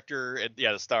original director and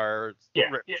the star. yeah,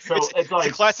 so It's it's a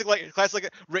like classic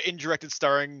written, directed,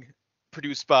 starring,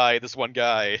 produced by this one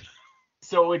guy.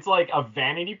 it's like a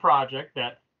vanity project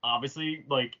that obviously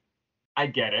like I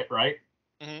get it, right?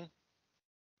 Mhm.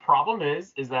 Problem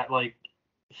is that like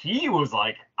he was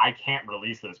like, I can't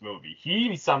release this movie.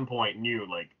 He at some point knew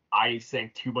like I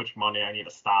sank too much money, I need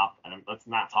to stop, and let's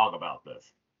not talk about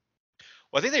this.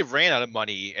 Well, I think they ran out of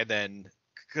money, and then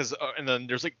there's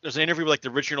an interview with like the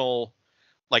original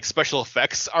like special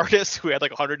effects artist who had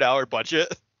like $100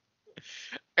 budget,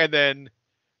 and then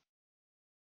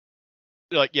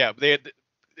they're like, yeah, they had.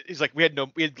 He's like, we had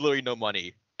literally no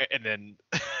money, and then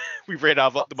we ran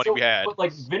out of the money we had. But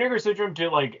like Vinegar Syndrome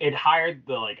did like it hired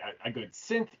the like a good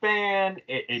synth band.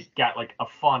 It got like a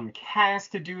fun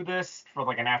cast to do this for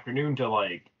like an afternoon to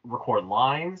like record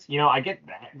lines. You know, I get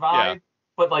that vibe. Yeah.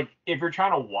 But like if you're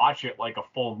trying to watch it like a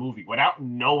full movie without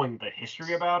knowing the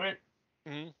history about it,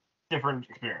 Mm-hmm. different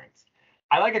experience.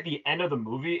 I like at the end of the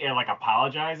movie it like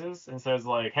apologizes and says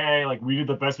like, hey, like we did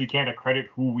the best we can to credit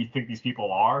who we think these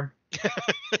people are.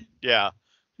 Yeah.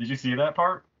 Did you see that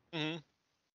part? Mm-hmm.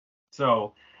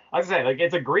 So, like I say, like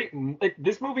it's a great.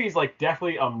 This movie is like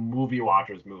definitely a movie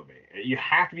watcher's movie. You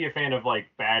have to be a fan of like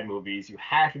bad movies. You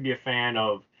have to be a fan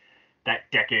of that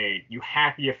decade. You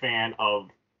have to be a fan of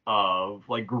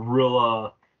like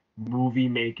guerrilla movie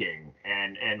making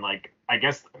and like I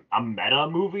guess a meta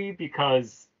movie,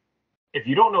 because if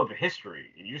you don't know the history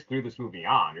and you just threw this movie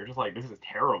on, you're just like, this is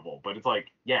terrible. But it's like,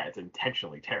 yeah, it's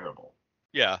intentionally terrible.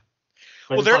 Yeah.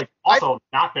 But Well, it's like also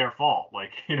not their fault.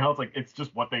 Like, you know, it's like it's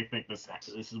just what they think this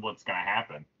is what's gonna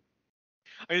happen.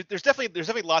 I mean, there's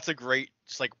definitely lots of great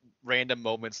just like random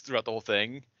moments throughout the whole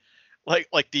thing, like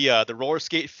the roller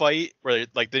skate fight where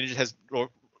like the ninja has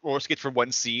roller skates for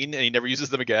one scene and he never uses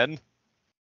them again.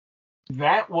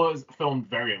 That was filmed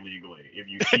very illegally. If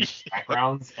you see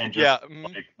backgrounds and just Yeah.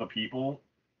 Mm-hmm. like the people,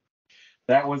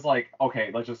 that was like,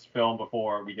 okay, let's just film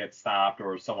before we get stopped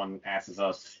or someone asks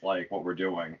us like what we're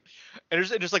doing. And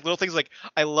there's like little things like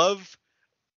I love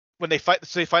when they fight.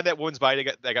 So they find that woman's body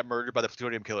that got murdered by the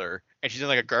plutonium killer, and she's in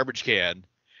like a garbage can.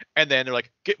 And then they're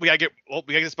like, we gotta get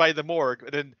this body to the morgue.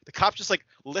 And then the cops just like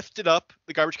lift it up,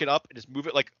 the garbage can up, and just move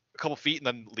it like a couple feet, and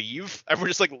then leave. Everyone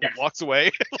just like walks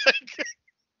away. Like,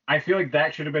 I feel like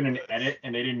that should have been an edit,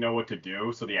 and they didn't know what to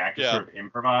do, so the actors sort of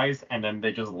improvised, and then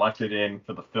they just left it in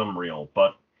for the film reel.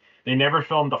 But they never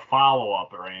filmed a follow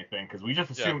up or anything, because we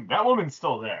just assumed that woman's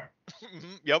still there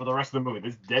Yep. for the rest of the movie.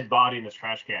 This dead body in this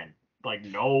trash can, like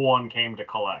no one came to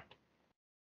collect.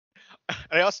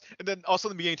 And then also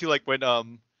in the beginning too, like when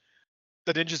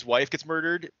the ninja's wife gets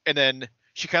murdered, and then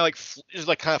she kind of like just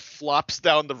like kind of flops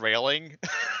down the railing,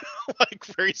 like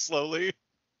very slowly.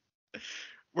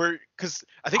 Because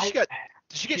I think she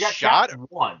got shot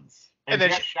once, and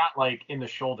then she got shot like in the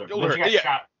shoulder. But then she got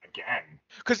shot again.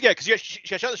 Because she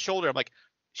got shot in the shoulder. I'm like,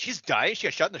 she's dying. She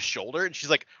got shot in the shoulder, and she's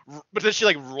like, but then she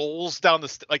like rolls down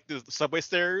the subway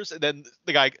stairs, and then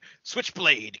the guy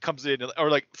Switchblade comes in, or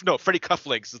like no, Freddy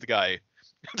Cufflinks is the guy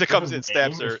that comes in and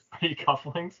stabs her. Freddy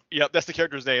Cufflinks. Yep, that's the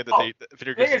character's name that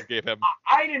they gave him.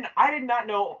 I did not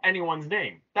know anyone's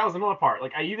name. That was another part.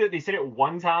 Like they said it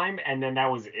one time and then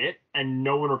that was it, and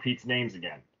no one repeats names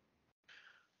again.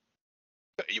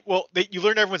 Well, you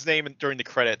learn everyone's name during the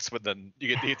credits, but then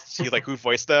you get to see like who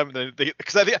voiced them. And then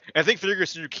because I think Vinegar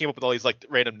Syndrome came up with all these like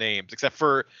random names, except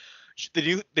for they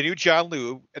knew John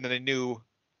Liu, and then they knew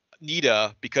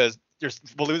Nita, because there's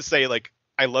balloons say like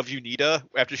I love you, Nita,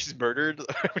 after she's murdered.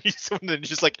 And then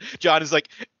just like John is like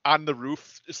on the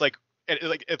roof, just like at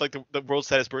the world's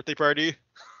saddest birthday party.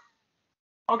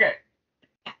 Okay,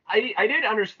 I did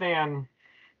understand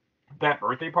that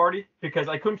birthday party because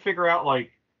I couldn't figure out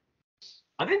like.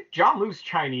 I think John Liu's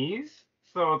Chinese,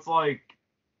 so it's like,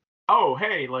 oh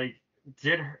hey, like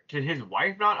did his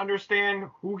wife not understand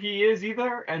who he is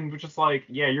either, and was just like,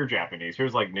 yeah, you're Japanese.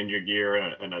 Here's like ninja gear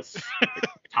and a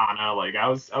katana. Like I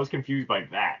was confused by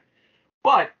that,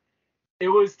 but It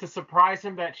was to surprise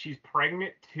him that she's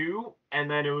pregnant too, and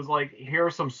then it was like, here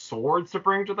are some swords to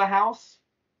bring to the house.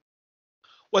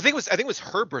 Well, I think it was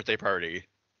her birthday party,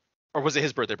 or was it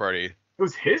his birthday party? It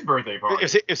was his birthday party.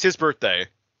 It's his birthday.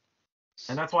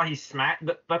 And that's why he smacked.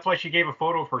 That's why she gave a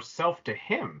photo of herself to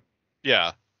him.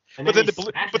 Yeah. And But then the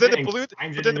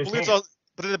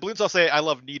balloons all say, "I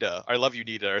love Nita," or "I love you,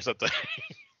 Nita," or something.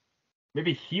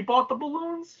 Maybe he bought the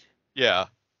balloons. Yeah.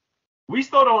 We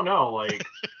still don't know. Like,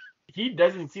 he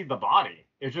doesn't see the body.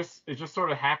 It just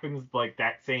sort of happens like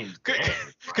that same day.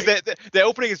 Because right? the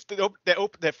opening is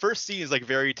that first scene is like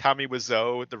very Tommy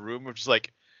Wiseau in the room, which is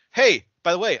like, "Hey,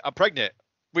 by the way, I'm pregnant."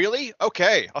 Really?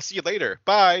 Okay, I'll see you later.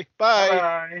 Bye.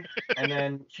 Bye. And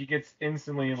then she gets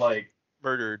instantly like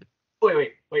murdered.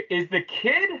 Wait. Is the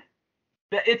kid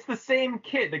that it's the same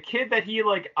kid? The kid that he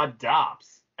like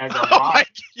adopts as a rock.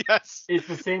 Yes. It's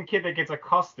the same kid that gets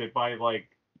accosted by like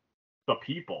the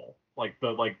people, like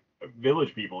the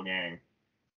village people gang.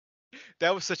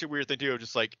 That was such a weird thing too.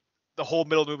 Just like the whole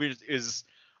middle movie is,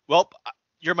 well,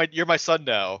 you're my son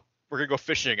now. We're gonna go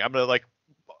fishing. I'm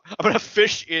gonna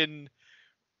fish in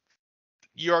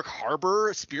New York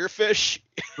Harbor, spearfish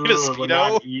in a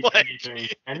Speedo.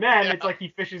 And then it's like he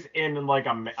fishes in like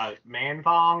a man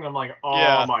thong. I'm like,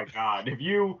 oh my god, if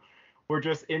you were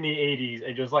just in the 80s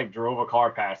and just like drove a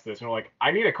car past this and were like,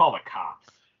 I need to call the cops.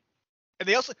 And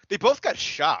they both got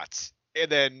shot, and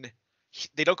then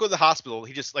they don't go to the hospital.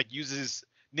 He just like uses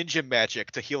ninja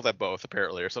magic to heal them both,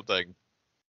 apparently, or something.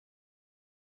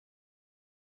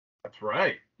 That's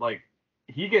right. Like,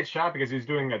 he gets shot because he's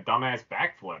doing a dumbass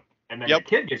backflip. And then the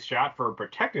kid gets shot for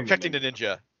protecting the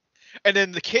ninja. And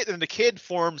then the kid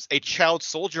forms a child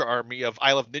soldier army of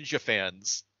I Love Ninja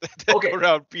fans that go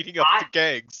around beating up the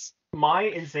gangs. My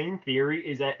insane theory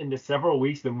is that in the several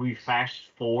weeks that we fast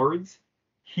forwards,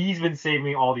 he's been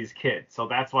saving all these kids. So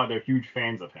that's why they're huge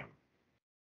fans of him.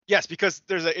 Yes, because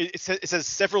it says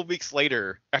several weeks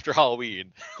later after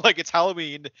Halloween. Like, it's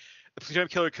Halloween, the plutonium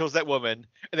killer kills that woman,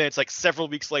 and then it's like several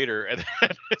weeks later, and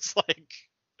then it's like...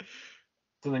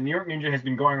 So the New York Ninja has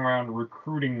been going around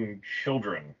recruiting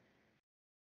children.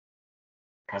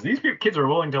 Because these kids are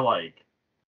willing to, like,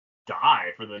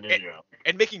 die for the ninja.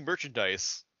 And making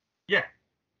merchandise. Yeah.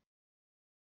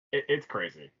 It's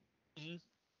crazy. Mm-hmm.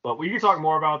 But we can talk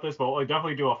more about this, but we'll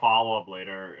definitely do a follow-up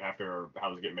later after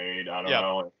how those get made. I don't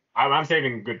know. I'm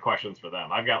saving good questions for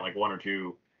them. I've got, like, one or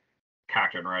two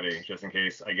cocked and ready, just in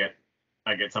case I get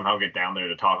somehow get down there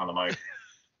to talk on the mic.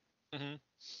 Mm-hmm.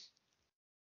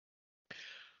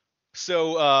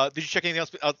 So, did you check anything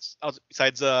else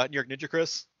besides New York Ninja,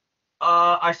 Chris?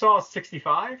 I saw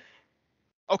 65.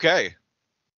 Okay.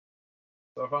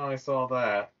 So I finally saw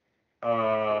that.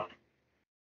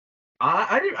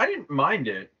 I didn't mind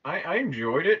it. I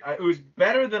enjoyed it. It was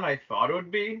better than I thought it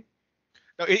would be.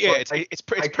 No, it's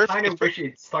perfect. I kind of wish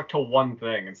it stuck to one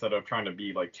thing instead of trying to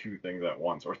be like two things at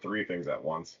once or three things at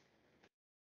once.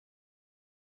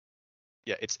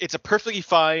 Yeah, it's a perfectly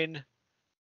fine,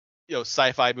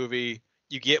 sci-fi movie.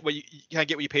 You get what you kind of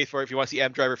get what you pay for. If you want to see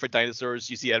Adam Driver fight dinosaurs,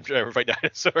 you see Adam Driver fight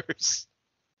dinosaurs.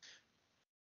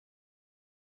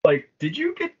 Like, did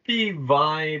you get the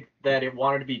vibe that it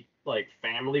wanted to be like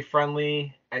family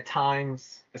friendly at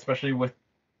times, especially with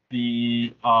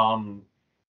the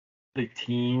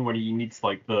teen when he meets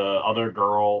like the other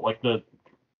girl, like the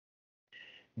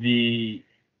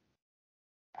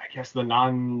I guess the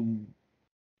non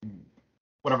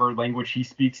whatever language he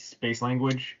speaks, space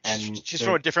language, and she's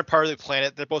from a different part of the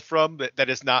planet they're both from, that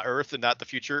is not Earth and not the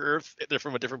future Earth. They're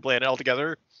from a different planet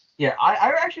altogether. Yeah,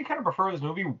 I actually kind of prefer this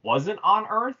movie wasn't on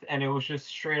Earth and it was just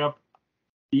straight up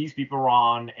these people are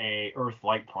on a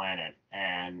Earth-like planet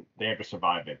and they have to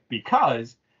survive it.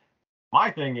 Because my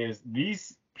thing is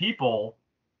these people,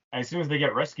 as soon as they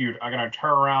get rescued, are gonna turn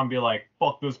around and be like,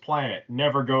 "Fuck this planet,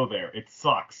 never go there. It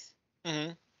sucks."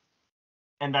 Mm-hmm.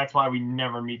 And that's why we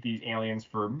never meet these aliens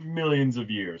for millions of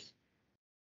years.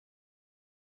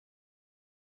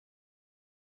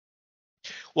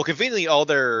 Well, conveniently, all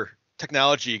their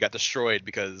technology got destroyed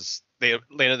because they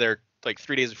landed there like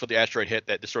 3 days before the asteroid hit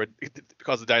that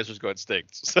caused the dinosaurs to go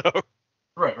extinct. So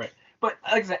right. But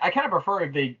like I said, I kind of prefer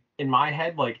if they, in my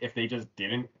head, like if they just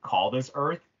didn't call this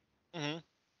Earth, mm-hmm.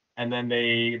 and then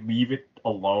they leave it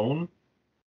alone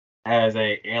as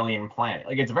a alien planet.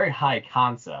 Like, it's a very high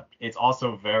concept. It's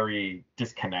also very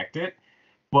disconnected,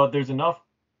 but there's enough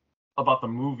about the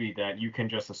movie that you can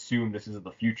just assume this is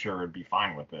the future and be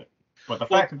fine with it. But the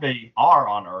fact that they are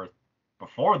on Earth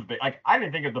before the big, like, I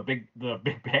didn't think of the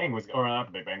Big Bang was, or not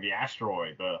the Big Bang, the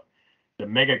asteroid, the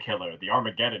Mega Killer, the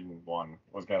Armageddon one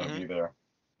was gonna be there.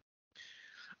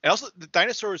 And also, the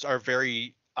dinosaurs are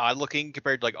very odd looking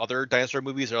compared to like other dinosaur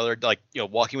movies or other like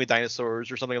Walking with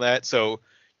Dinosaurs or something like that. So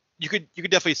you could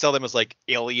definitely sell them as like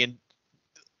alien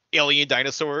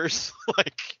dinosaurs.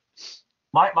 Like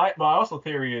My also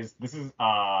theory is this is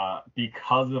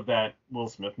because of that Will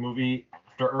Smith movie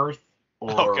After Earth,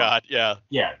 oh or god, yeah.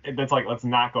 yeah, that's like let's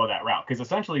not go that route because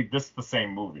essentially this is the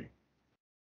same movie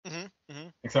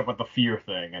except with the fear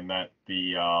thing and that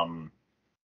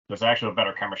there's actually a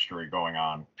better chemistry going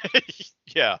on.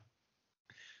 Yeah.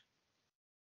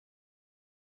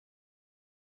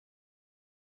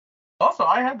 Also,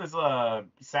 I had this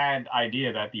sad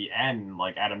idea that at the end,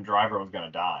 like Adam Driver was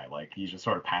gonna die. Like he just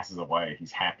sort of passes away.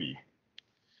 He's happy.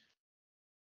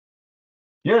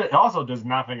 Yeah. It also does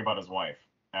not think about his wife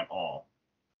at all.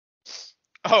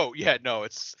 Oh yeah, no,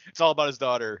 it's all about his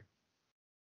daughter.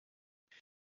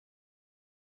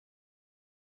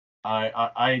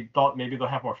 I thought maybe they'll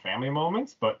have more family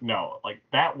moments, but no. Like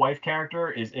that wife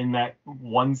character is in that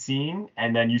one scene,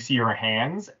 and then you see her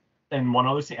hands in one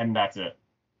other scene, and that's it.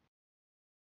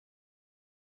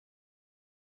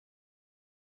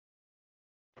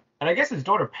 And I guess his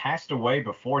daughter passed away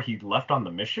before he left on the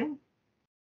mission.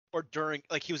 Or during,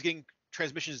 like, he was getting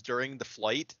transmissions during the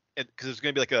flight, because it was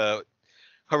going to be like a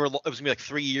however it was going to be like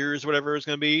 3 years, whatever it was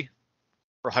going to be,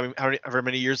 or however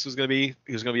many years it was going to be.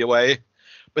 He was going to be away,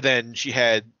 but then she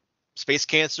had space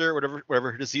cancer,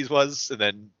 whatever her disease was, and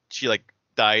then she like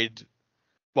died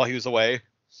while he was away.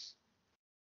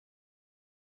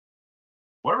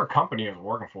 Whatever company he was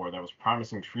working for that was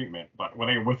promising treatment, but were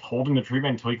they withholding the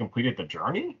treatment until he completed the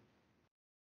journey?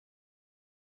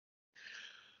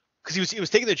 Because he was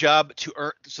taking the job to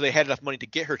earn, so they had enough money to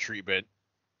get her treatment.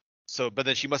 So, but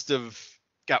then she must have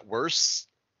got worse,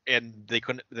 and they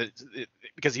couldn't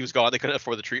because he was gone. They couldn't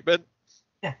afford the treatment.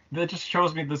 Yeah, that just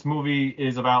shows me this movie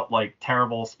is about like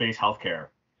terrible space healthcare.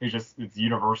 It's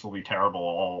universally terrible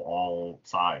all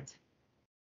sides.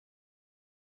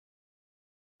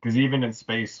 Because even in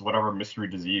space, whatever mystery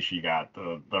disease she got,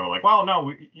 they're like, well,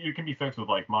 no, you can be fixed with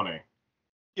like money.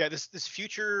 Yeah, this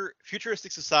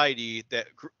futuristic society that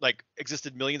like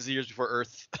existed millions of years before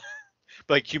Earth,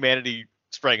 but like humanity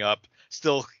sprang up,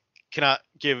 still cannot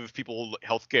give people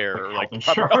healthcare or like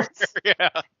insurance. Healthcare.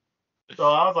 Yeah.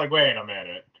 So I was like, wait a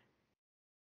minute.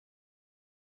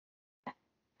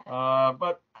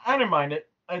 But I didn't mind it.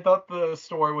 I thought the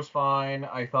story was fine.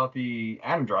 I thought the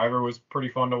Adam Driver was pretty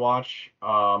fun to watch.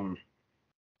 I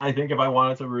think if I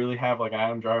wanted to really have like an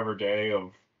Adam Driver day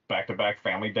of back-to-back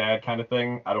Family Dad kind of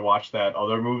thing, I'd watch that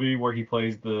other movie where he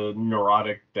plays the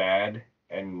neurotic dad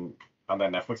and on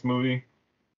that Netflix movie.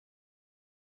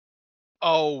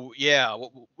 Oh yeah,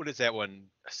 what is that one?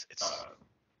 It's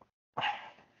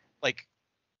like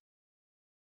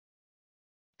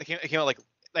it came out like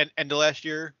end of last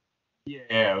year.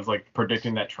 Yeah, it was like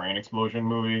predicting that train explosion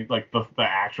movie, like the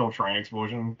actual train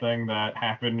explosion thing that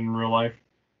happened in real life.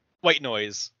 White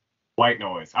Noise. White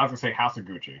Noise. I was gonna say House of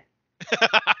Gucci.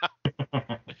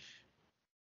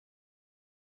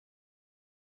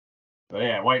 But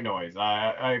yeah, White Noise.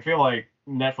 I feel like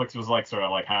Netflix was like sort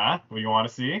of like, huh? What do you want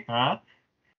to see? Huh?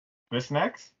 This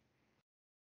next?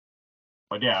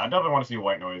 But yeah, I definitely want to see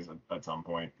White Noise at some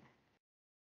point.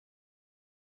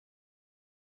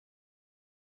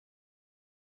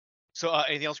 So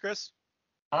anything else, Chris?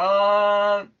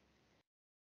 Uh,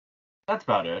 that's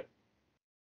about it.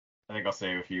 I think I'll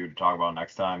save a few to talk about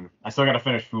next time. I still gotta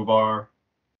finish Fubar,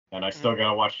 and I still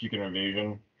gotta watch Secret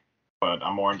Invasion, but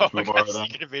I'm more into Fubar than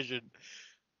Secret Invasion.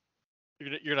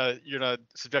 You're gonna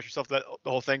subject yourself to the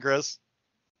whole thing, Chris?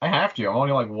 I have to. I'm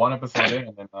only like one episode in,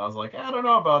 and then I was like, I don't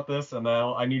know about this, and then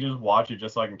I need to just watch it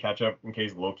just so I can catch up in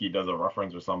case Loki does a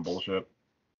reference or some bullshit.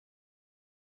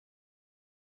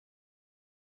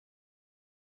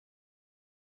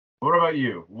 What about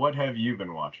you? What have you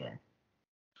been watching?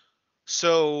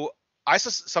 So I saw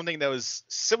something that was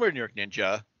similar to New York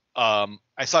Ninja.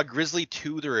 I saw Grizzly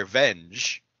 2: The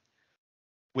Revenge,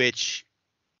 which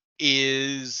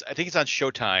is, I think it's on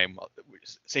Showtime,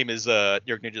 same as New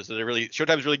York Ninja. So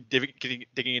Showtime's really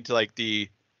digging into like the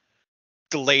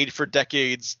delayed for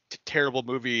decades terrible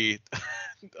movie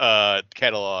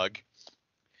catalog.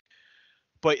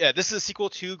 But yeah, this is a sequel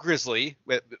to Grizzly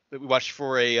that we watched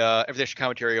for a Everything Action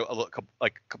commentary a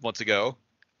couple months ago.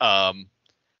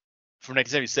 From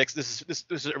 1976. This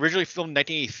was originally filmed in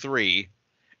 1983,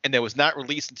 and that was not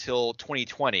released until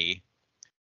 2020.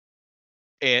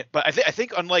 But I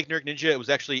think unlike New York Ninja,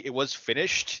 it was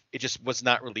finished. It just was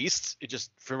not released. It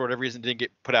just for whatever reason didn't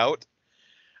get put out.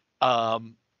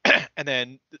 And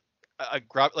then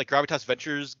Gravitas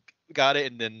Ventures got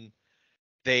it, and then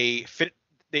they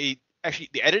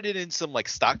edited in some like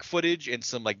stock footage and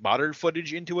some like modern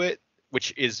footage into it,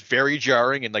 which is very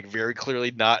jarring and like very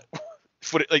clearly not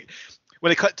footage. Like when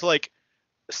they cut to like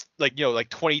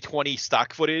 2020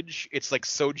 stock footage, it's like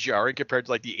so jarring compared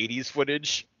to like the 80s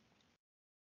footage.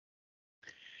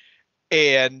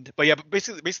 But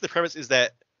basically the premise is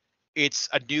that it's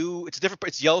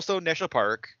Yellowstone National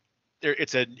Park.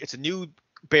 It's a new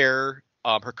bear.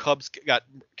 Her cubs got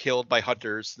killed by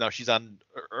hunters. Now she's on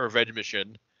a revenge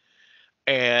mission.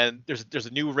 And there's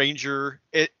a new ranger.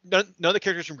 None of the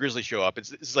characters from Grizzly show up.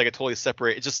 It's like a totally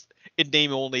separate. It's just a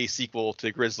name only sequel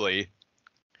to Grizzly,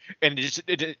 and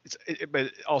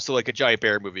but also like a giant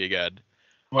bear movie again.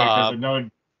 Wait, does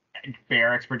another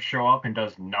bear expert show up and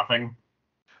does nothing?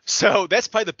 So that's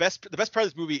probably the best part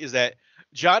of this movie is that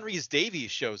John Rhys Davies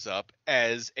shows up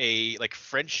as a like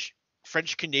French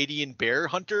Canadian bear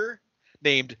hunter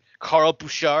named Carl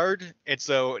Bouchard, and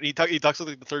he talks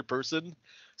like the third person.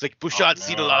 It's like Bouchard's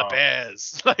seen a lot of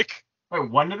bears. Like,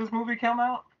 wait, when did this movie come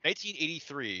out?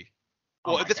 1983.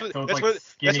 Oh well, that's when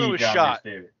it was shot.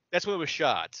 That's when it was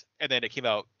shot, and then it came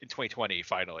out in 2020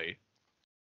 finally.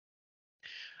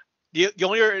 The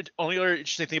only other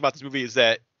interesting thing about this movie is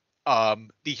that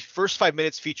the first 5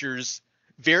 minutes features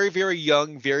very, very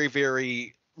young, very,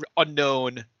 very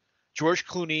unknown George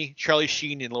Clooney, Charlie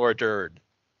Sheen, and Laura Dern.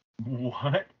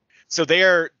 What? So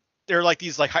they're like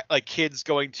these like kids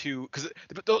going to, because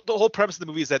the whole premise of the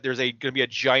movie is that there's going to be a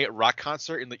giant rock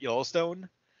concert in the Yellowstone,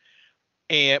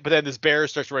 but then this bear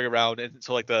starts running around, and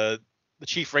so like the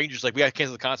chief ranger's like, we got to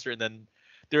cancel the concert, and then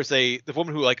there's the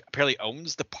woman who like apparently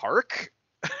owns the park.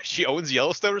 She owns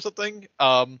Yellowstone or something.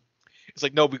 It's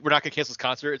like, no, we're not going to cancel this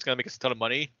concert. It's going to make us a ton of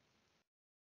money.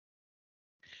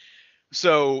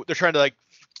 So they're trying to like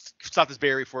stop this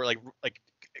bear before like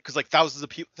because like thousands of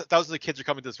kids are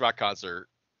coming to this rock concert,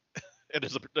 and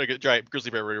there's like a giant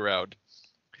grizzly bear running around.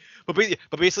 But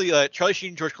basically, Charlie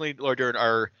Sheen, George Clooney, Laura Dern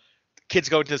are kids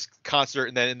going to this concert,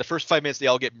 and then in the first 5 minutes they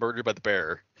all get murdered by the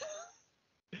bear.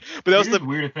 But that was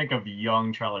weird to think of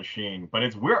young Charlie Sheen, but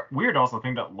it's weird also to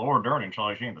think that Laura Dern and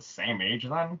Charlie Sheen are the same age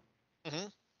then. Mm-hmm.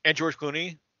 And George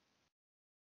Clooney.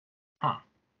 Huh.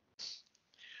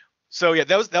 So yeah,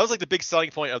 that was like the big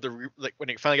selling point of like when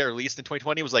it finally got released in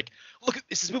 2020 was like, look,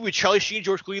 this is a movie with Charlie Sheen,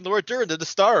 George Clooney, and Laura Dern. They're the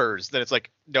stars. Then it's like,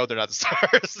 no, they're not the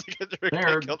stars.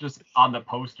 They're just on the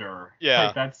poster. Yeah,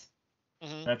 like that's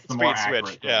the more accurate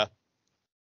switch. Yeah.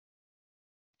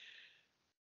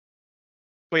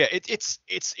 But yeah, it's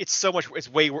so much.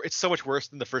 It's so much worse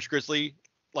than the first Grizzly.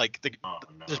 Like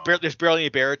there's barely any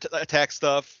bear attack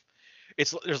stuff.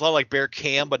 There's a lot of like bear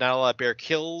cam, but not a lot of bear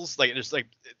kills. Like there's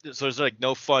like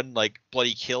no fun like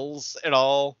bloody kills at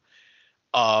all.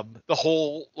 The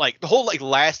whole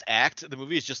last act of the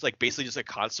movie is just like basically just a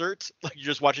concert. Like you're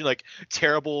just watching like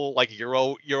terrible like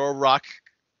Euro rock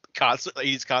concert,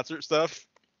 80s concert stuff.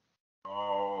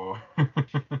 Oh.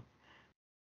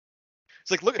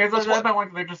 It's like, look, because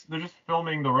like they're just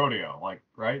filming the rodeo, like,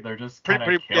 right? They're just kind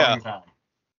of killing time.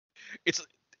 It's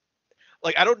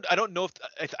like I don't know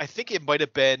if I think it might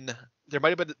have been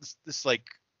this like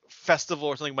festival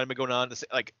or something might have been going on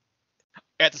like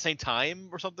at the same time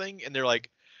or something, and they're like,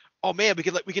 oh man,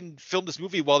 we can film this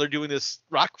movie while they're doing this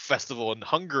rock festival in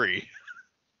Hungary.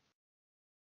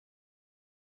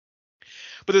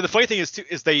 But then the funny thing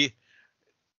is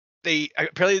they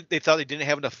apparently they thought they didn't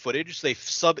have enough footage, so they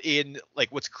sub in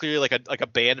like what's clearly like a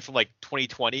band from like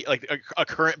 2020, like a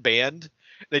current band.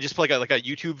 They just put like a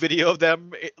YouTube video of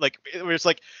them, where it's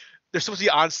like they're supposed to be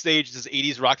on stage at this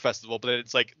 80s rock festival, but then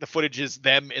it's like the footage is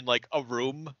them in like a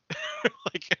room,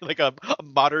 like a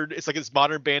modern. It's like this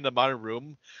modern band in a modern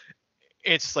room.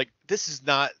 And it's just like, this is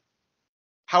not.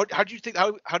 How did you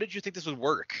think this would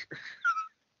work?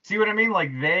 See what I mean?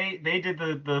 Like they did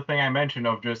the thing I mentioned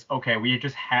of just, okay, we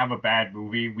just have a bad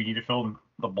movie, we need to fill in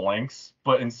the blanks,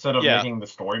 but instead of making the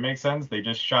story make sense, they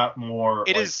just shot more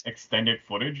extended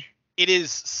footage. It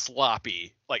is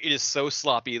sloppy. Like it is so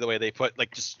sloppy the way they put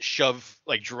like just shove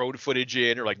like drone footage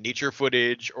in or like nature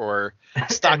footage or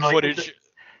stock footage.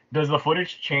 Does the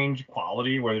footage change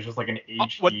quality where there's just like an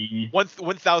HD?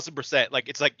 1000%. Like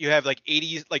it's like you have like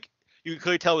 80s, like you can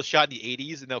clearly tell it was shot in the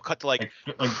 80s, and they'll cut to like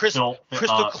crystal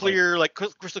clear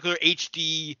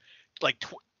HD like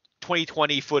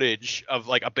 2020 footage of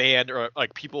like a band or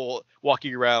like people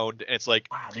walking around, and it's like,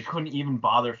 wow, they couldn't even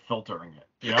bother filtering it.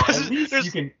 You know, at least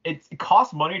you can. It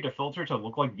costs money to filter to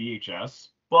look like VHS,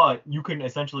 but you can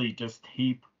essentially just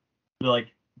film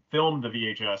the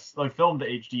VHS, like film the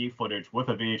HD footage with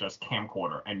a VHS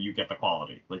camcorder, and you get the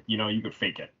quality. Like, you know, you could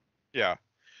fake it. Yeah.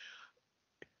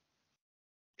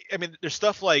 I mean, there's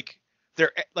stuff like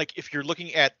if you're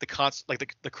looking at the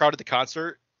the crowd at the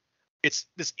concert, it's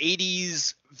this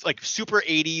 80s, like super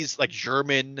 80s, like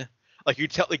German, like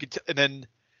and then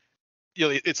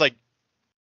it's like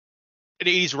an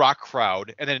 80s rock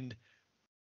crowd, and then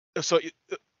so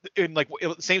in like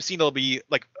the same scene there'll be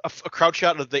like a crowd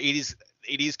shot of the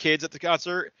 80s kids at the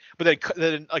concert, but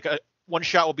then like one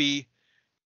shot will be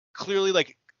clearly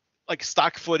like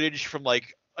stock footage from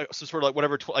like some sort of like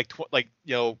whatever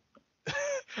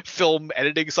film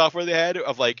editing software they had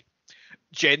of like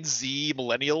Gen Z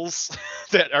millennials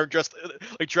that are dressed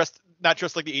not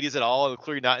dressed like the 80s at all, and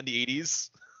clearly not in the 80s.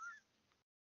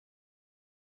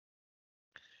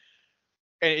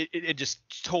 And it just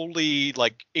totally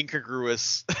like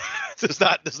incongruous. does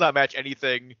not match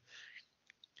anything.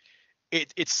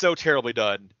 It's so terribly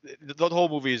done. The whole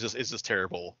movie is just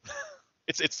terrible.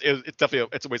 It's definitely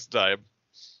a waste of time.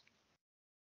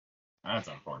 That's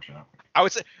unfortunate. I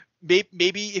would say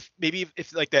maybe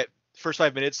if like that first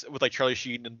 5 minutes with like Charlie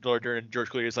Sheen and Laura Dern and George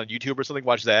Clooney is on YouTube or something,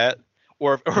 watch that.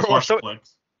 Or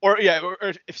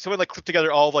if someone like clipped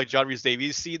together all of like John Rhys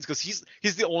Davies scenes, because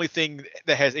he's the only thing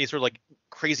that has any sort of like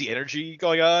crazy energy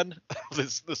going on.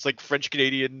 this like French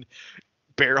Canadian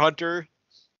bear hunter.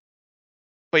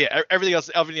 But yeah, everything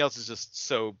else is just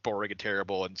so boring and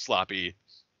terrible and sloppy.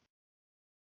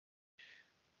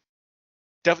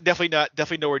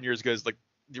 Definitely nowhere near as good as like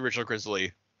the original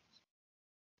Grizzly.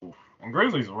 And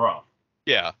Grizzly's rough.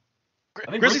 Yeah.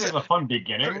 I think Grizzly's a fun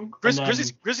beginning.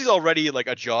 Grizzly's already like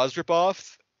a Jaws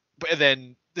ripoff, and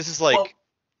then this is like.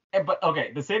 But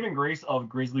okay, the saving grace of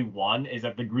Grizzly 1 is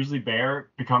that the grizzly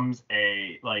bear becomes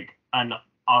a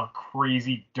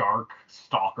crazy dark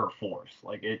stalker force.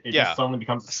 Like it just suddenly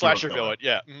becomes a slasher villain.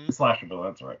 Yeah. Mm-hmm. Slasher villain,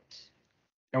 that's right.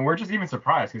 And we're just even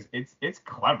surprised because it's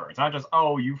clever. It's not just,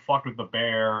 oh, you fucked with the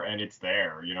bear and it's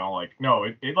there, like no,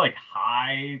 it like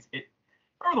hides it.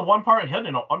 Remember the one part it hid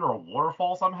under a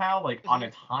waterfall somehow, like on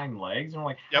its hind legs, and I'm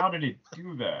like, how did it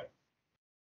do that?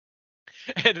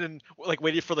 And then like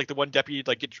waited for like the one deputy to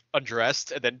like get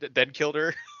undressed and then killed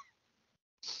her.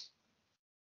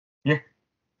 Yeah.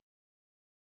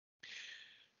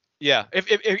 Yeah.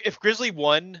 If Grizzly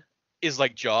 1 is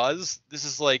like Jaws, this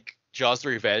is like Jaws the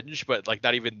Revenge, but like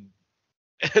not even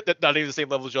the same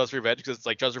level as Jaws the Revenge, because it's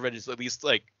like Jaws the Revenge is at least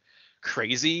like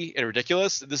crazy and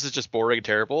ridiculous. This is just boring and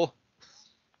terrible.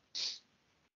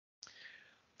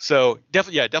 So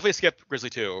definitely skip Grizzly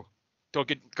 2. Don't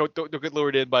get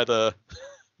lured in by the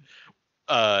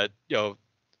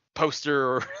poster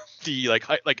or the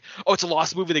like oh, it's a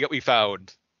lost movie we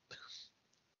found.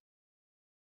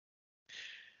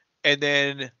 And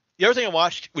then the other thing I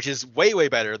watched, which is way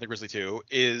better than Grizzly 2,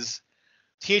 is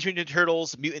Teenage Mutant Ninja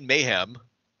Turtles Mutant Mayhem,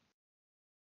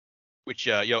 which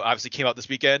obviously came out this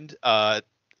weekend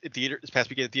this past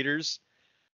weekend in theaters.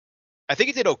 I think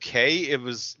it did okay. It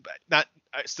was not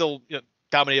still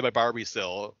dominated by Barbie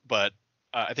still, but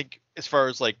I think as far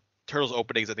as like Turtles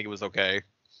openings, I think it was okay.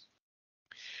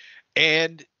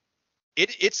 And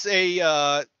it's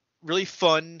a really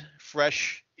fun,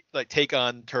 fresh like take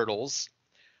on Turtles.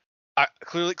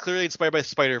 Clearly inspired by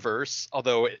Spider-Verse,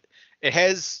 although it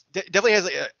definitely has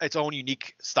its own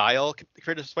unique style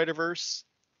compared to Spider-Verse,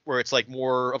 where it's like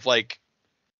more of like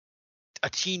a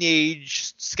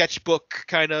teenage sketchbook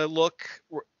kind of look,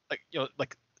 like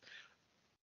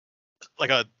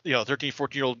a 13,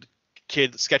 14-year-old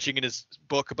kid sketching in his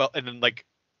book about, and then like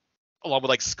along with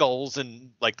like skulls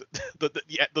and like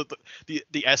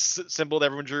the S symbol that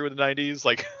everyone drew in the 90s,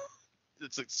 like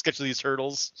it's a sketch of these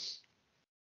turtles.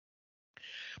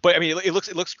 But I mean, it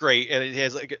looks great, and it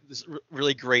has like this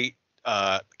really great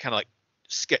kind of like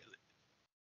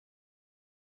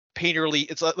painterly.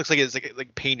 It looks like it's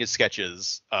like painted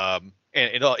sketches, and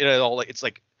it all like it's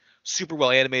like super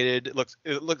well animated.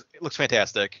 It looks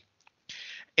fantastic,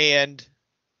 and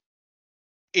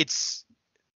it's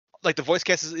like the voice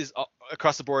cast is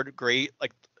across the board great.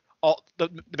 Like all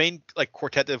the main like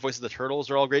quartet that voices the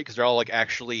turtles are all great because they're all like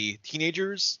actually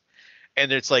teenagers,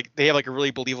 and it's like they have like a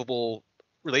really believable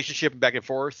relationship and back and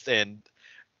forth, and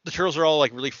the turtles are all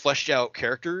like really fleshed out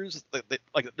characters.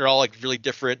 They're all like really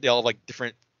different. They all have like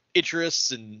different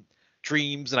interests and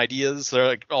dreams and ideas. They're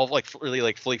like all like really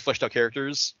like fully fleshed out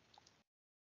characters.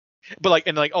 But like,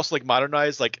 and like also like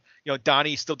modernized, like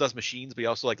Donnie still does machines, but he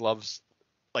also like loves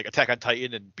like Attack on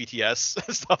Titan and BTS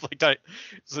and stuff like that.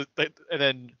 So and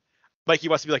then Mikey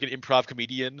wants to be like an improv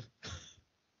comedian.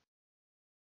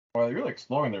 Well, they're really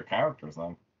exploring their characters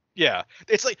then. Yeah,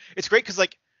 it's great because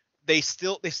like they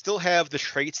still have the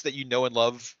traits that you know and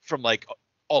love from like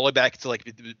all the way back to like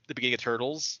the beginning of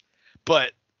Turtles,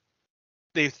 but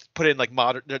they've put in like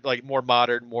modern, like more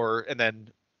modern, more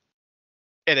and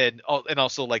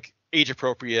also like age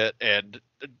appropriate, and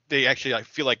they actually I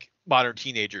feel like modern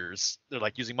teenagers. They're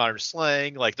like using modern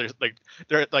slang, like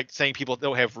they're like saying people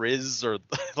don't have riz or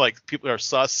like people are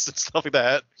sus and stuff like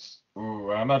that.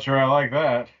 Ooh, I'm not sure I like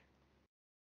that.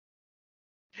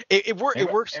 It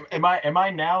works. Am I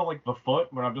now like the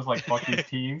Foot when I'm just like fuck these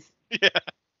teens? Yeah.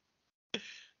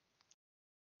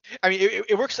 I mean,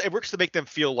 it works. It works to make them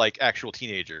feel like actual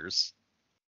teenagers.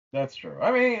 That's true.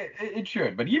 I mean, it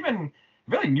should, but even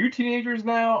really new teenagers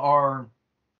now are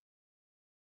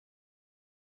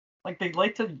like they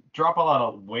like to drop a lot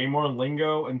of way more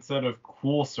lingo instead of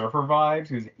cool surfer vibes.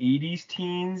 Because '80s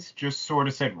teens just sort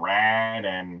of said rad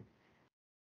and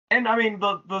I mean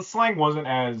the slang wasn't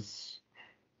as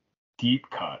deep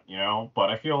cut, you know. But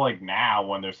I feel like now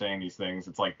when they're saying these things,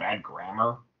 it's like bad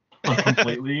grammar, like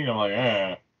completely. I'm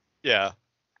like, Yeah.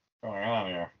 what's going on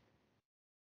here?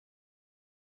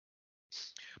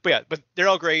 But yeah, but they're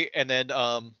all great, and then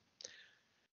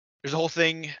there's a whole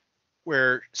thing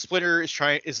where Splinter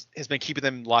has been keeping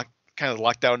them kind of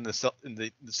locked down in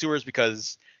the sewers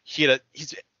because he had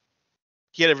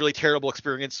a really terrible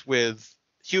experience with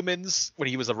humans when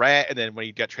he was a rat, and then when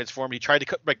he got transformed, he tried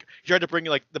to bring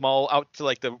like them all out to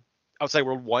like the outside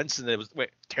world once, and it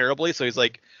went terribly. So he's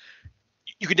like,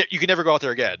 you can never go out there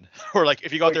again, or like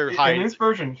if you go out there, hide. In this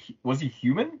version, was he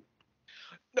human?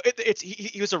 No,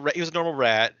 he was a normal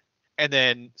rat, and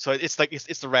then so it's like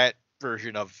it's the rat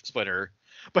version of Splinter,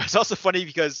 but it's also funny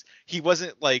because he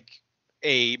wasn't like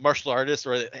a martial artist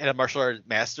or had a martial art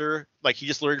master. Like he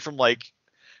just learned from like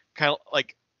kind of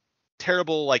like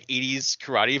terrible like 80s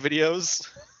karate videos.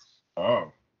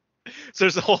 Oh. So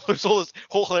there's this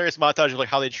whole hilarious montage of like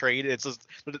how they trained. It's just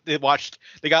they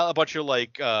got a bunch of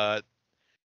like 80s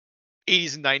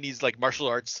and 90s like martial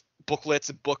arts booklets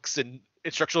and books and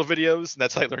instructional videos, and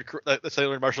that's how I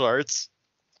learned martial arts.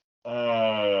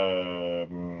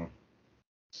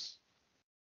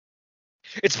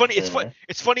 It's funny. Okay.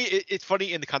 It's funny. It's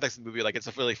funny in the context of the movie. Like it's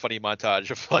a really funny montage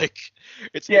of like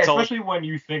it's especially when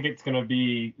you think it's gonna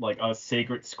be like a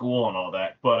sacred school and all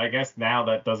that. But I guess now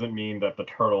that doesn't mean that the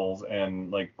turtles and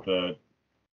like the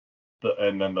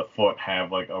and then the Foot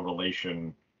have like a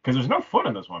relation, because there's no Foot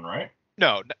in this one, right?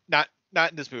 No, not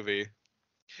in this movie.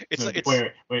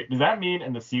 Wait. Does that mean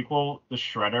in the sequel, the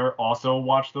Shredder also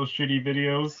watched those shitty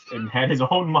videos and had his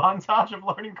own montage of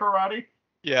learning karate?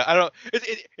 Yeah, I don't know.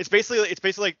 It's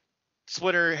basically like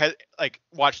Splinter had like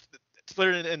watched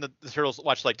Splinter and the Turtles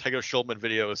watched like Tiger Schulman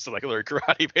videos to like learn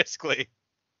karate, basically.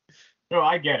 No,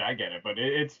 I get it, but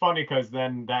it's funny because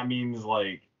then that means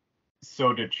like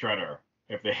so did Shredder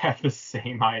if they have the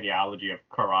same ideology of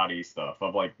karate stuff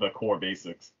of like the core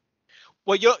basics.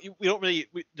 Well, we don't really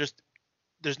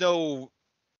there's no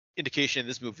indication in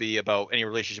this movie about any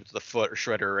relationship to the Foot or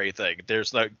Shredder or anything.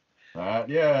 There's no. Not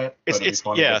yet. It's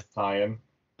funny to tie in.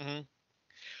 Mm-hmm.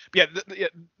 Yeah,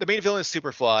 the main villain is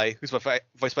Superfly, who's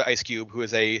voiced by Ice Cube, who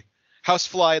is a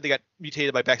housefly that got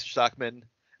mutated by Baxter Stockman,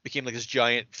 became like this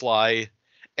giant fly,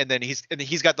 and then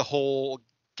he's got the whole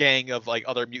gang of like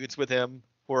other mutants with him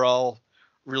who are all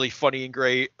really funny and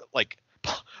great. Like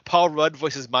Paul Rudd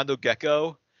voices Mondo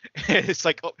Gecko. It's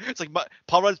like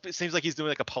Paul Rudd seems like he's doing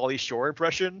like a Pauly Shore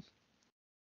impression.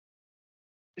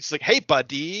 It's like, hey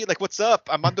buddy, like what's up?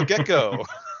 I'm Mondo Gecko.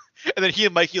 And then he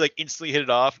and Mikey like instantly hit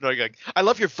it off, and they're like, I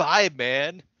love your vibe,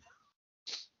 man.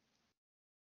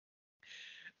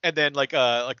 And then like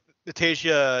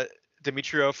Natasha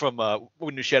Demetrio from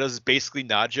Wind New Shadows is basically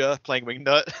Nadja playing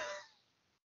Wingnut.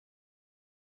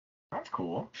 That's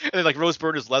cool. And then like Rose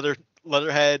Byrne is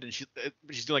Leatherhead, and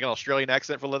she's doing like an Australian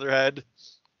accent for Leatherhead.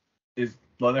 Is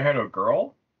Leatherhead a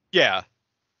girl? Yeah.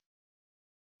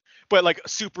 But like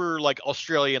super like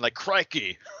Australian, like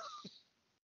crikey.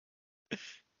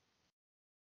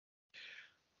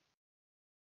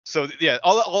 So yeah,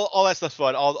 all that stuff's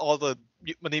fun. All the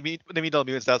when they meet all the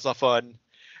mutants, that's all fun.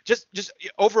 Just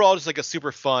overall, just like a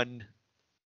super fun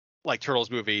like Turtles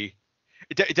movie.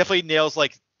 It definitely nails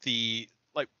like the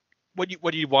like what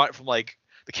do you want from like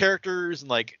the characters and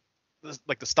like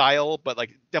the style, but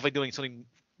like definitely doing something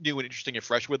new and interesting and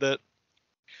fresh with it.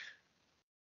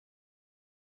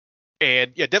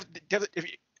 And yeah, definitely.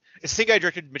 It's the same guy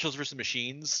directed Mitchell's vs.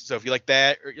 Machines, so if you like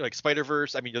that or you like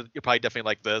Spider-Verse, I mean you'll probably definitely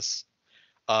like this.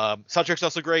 Soundtrack's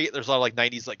also great. There's a lot of like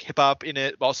 90s like hip hop in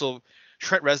it. But also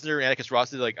Trent Reznor and Atticus Ross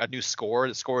did like a new score.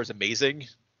 The score is amazing.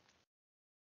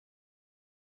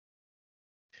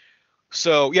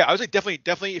 So yeah, I was like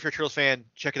definitely if you're a Turtles fan,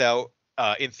 check it out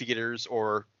in theaters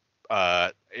or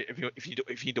if you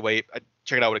need to wait,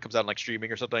 check it out when it comes out on like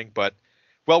streaming or something. But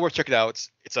well worth checking out.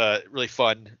 It's a really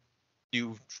fun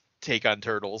new take on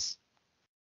Turtles.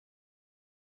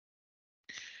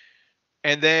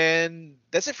 And then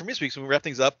that's it for me this week. So we wrap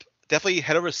things up. definitely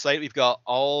head over to the site. We've got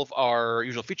all of our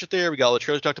usual features there. We got all the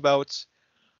trailers talked about.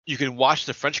 You can watch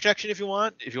the French Connection if you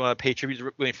want. If you want to pay tribute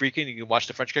to William Friedkin, you can watch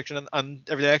the French Connection on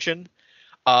Everything Action.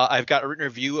 I've got a written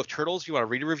review of Turtles if you want to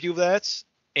read a review of that.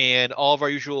 And all of our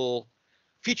usual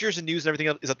features and news and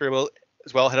everything is up there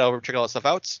as well. Head over and check all that stuff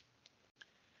out.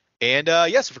 And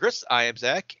so for Chris, I am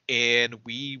Zach, and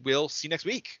we will see you next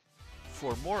week.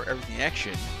 For more Everything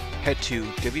Action, head to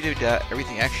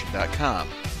www.everythingaction.com.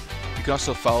 You can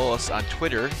also follow us on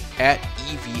Twitter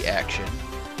 @EVAction,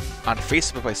 on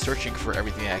Facebook by searching for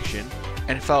Everything Action,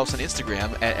 and follow us on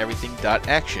Instagram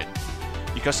 @everything.action.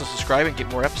 You can also subscribe and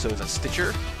get more episodes on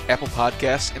Stitcher, Apple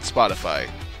Podcasts, and Spotify.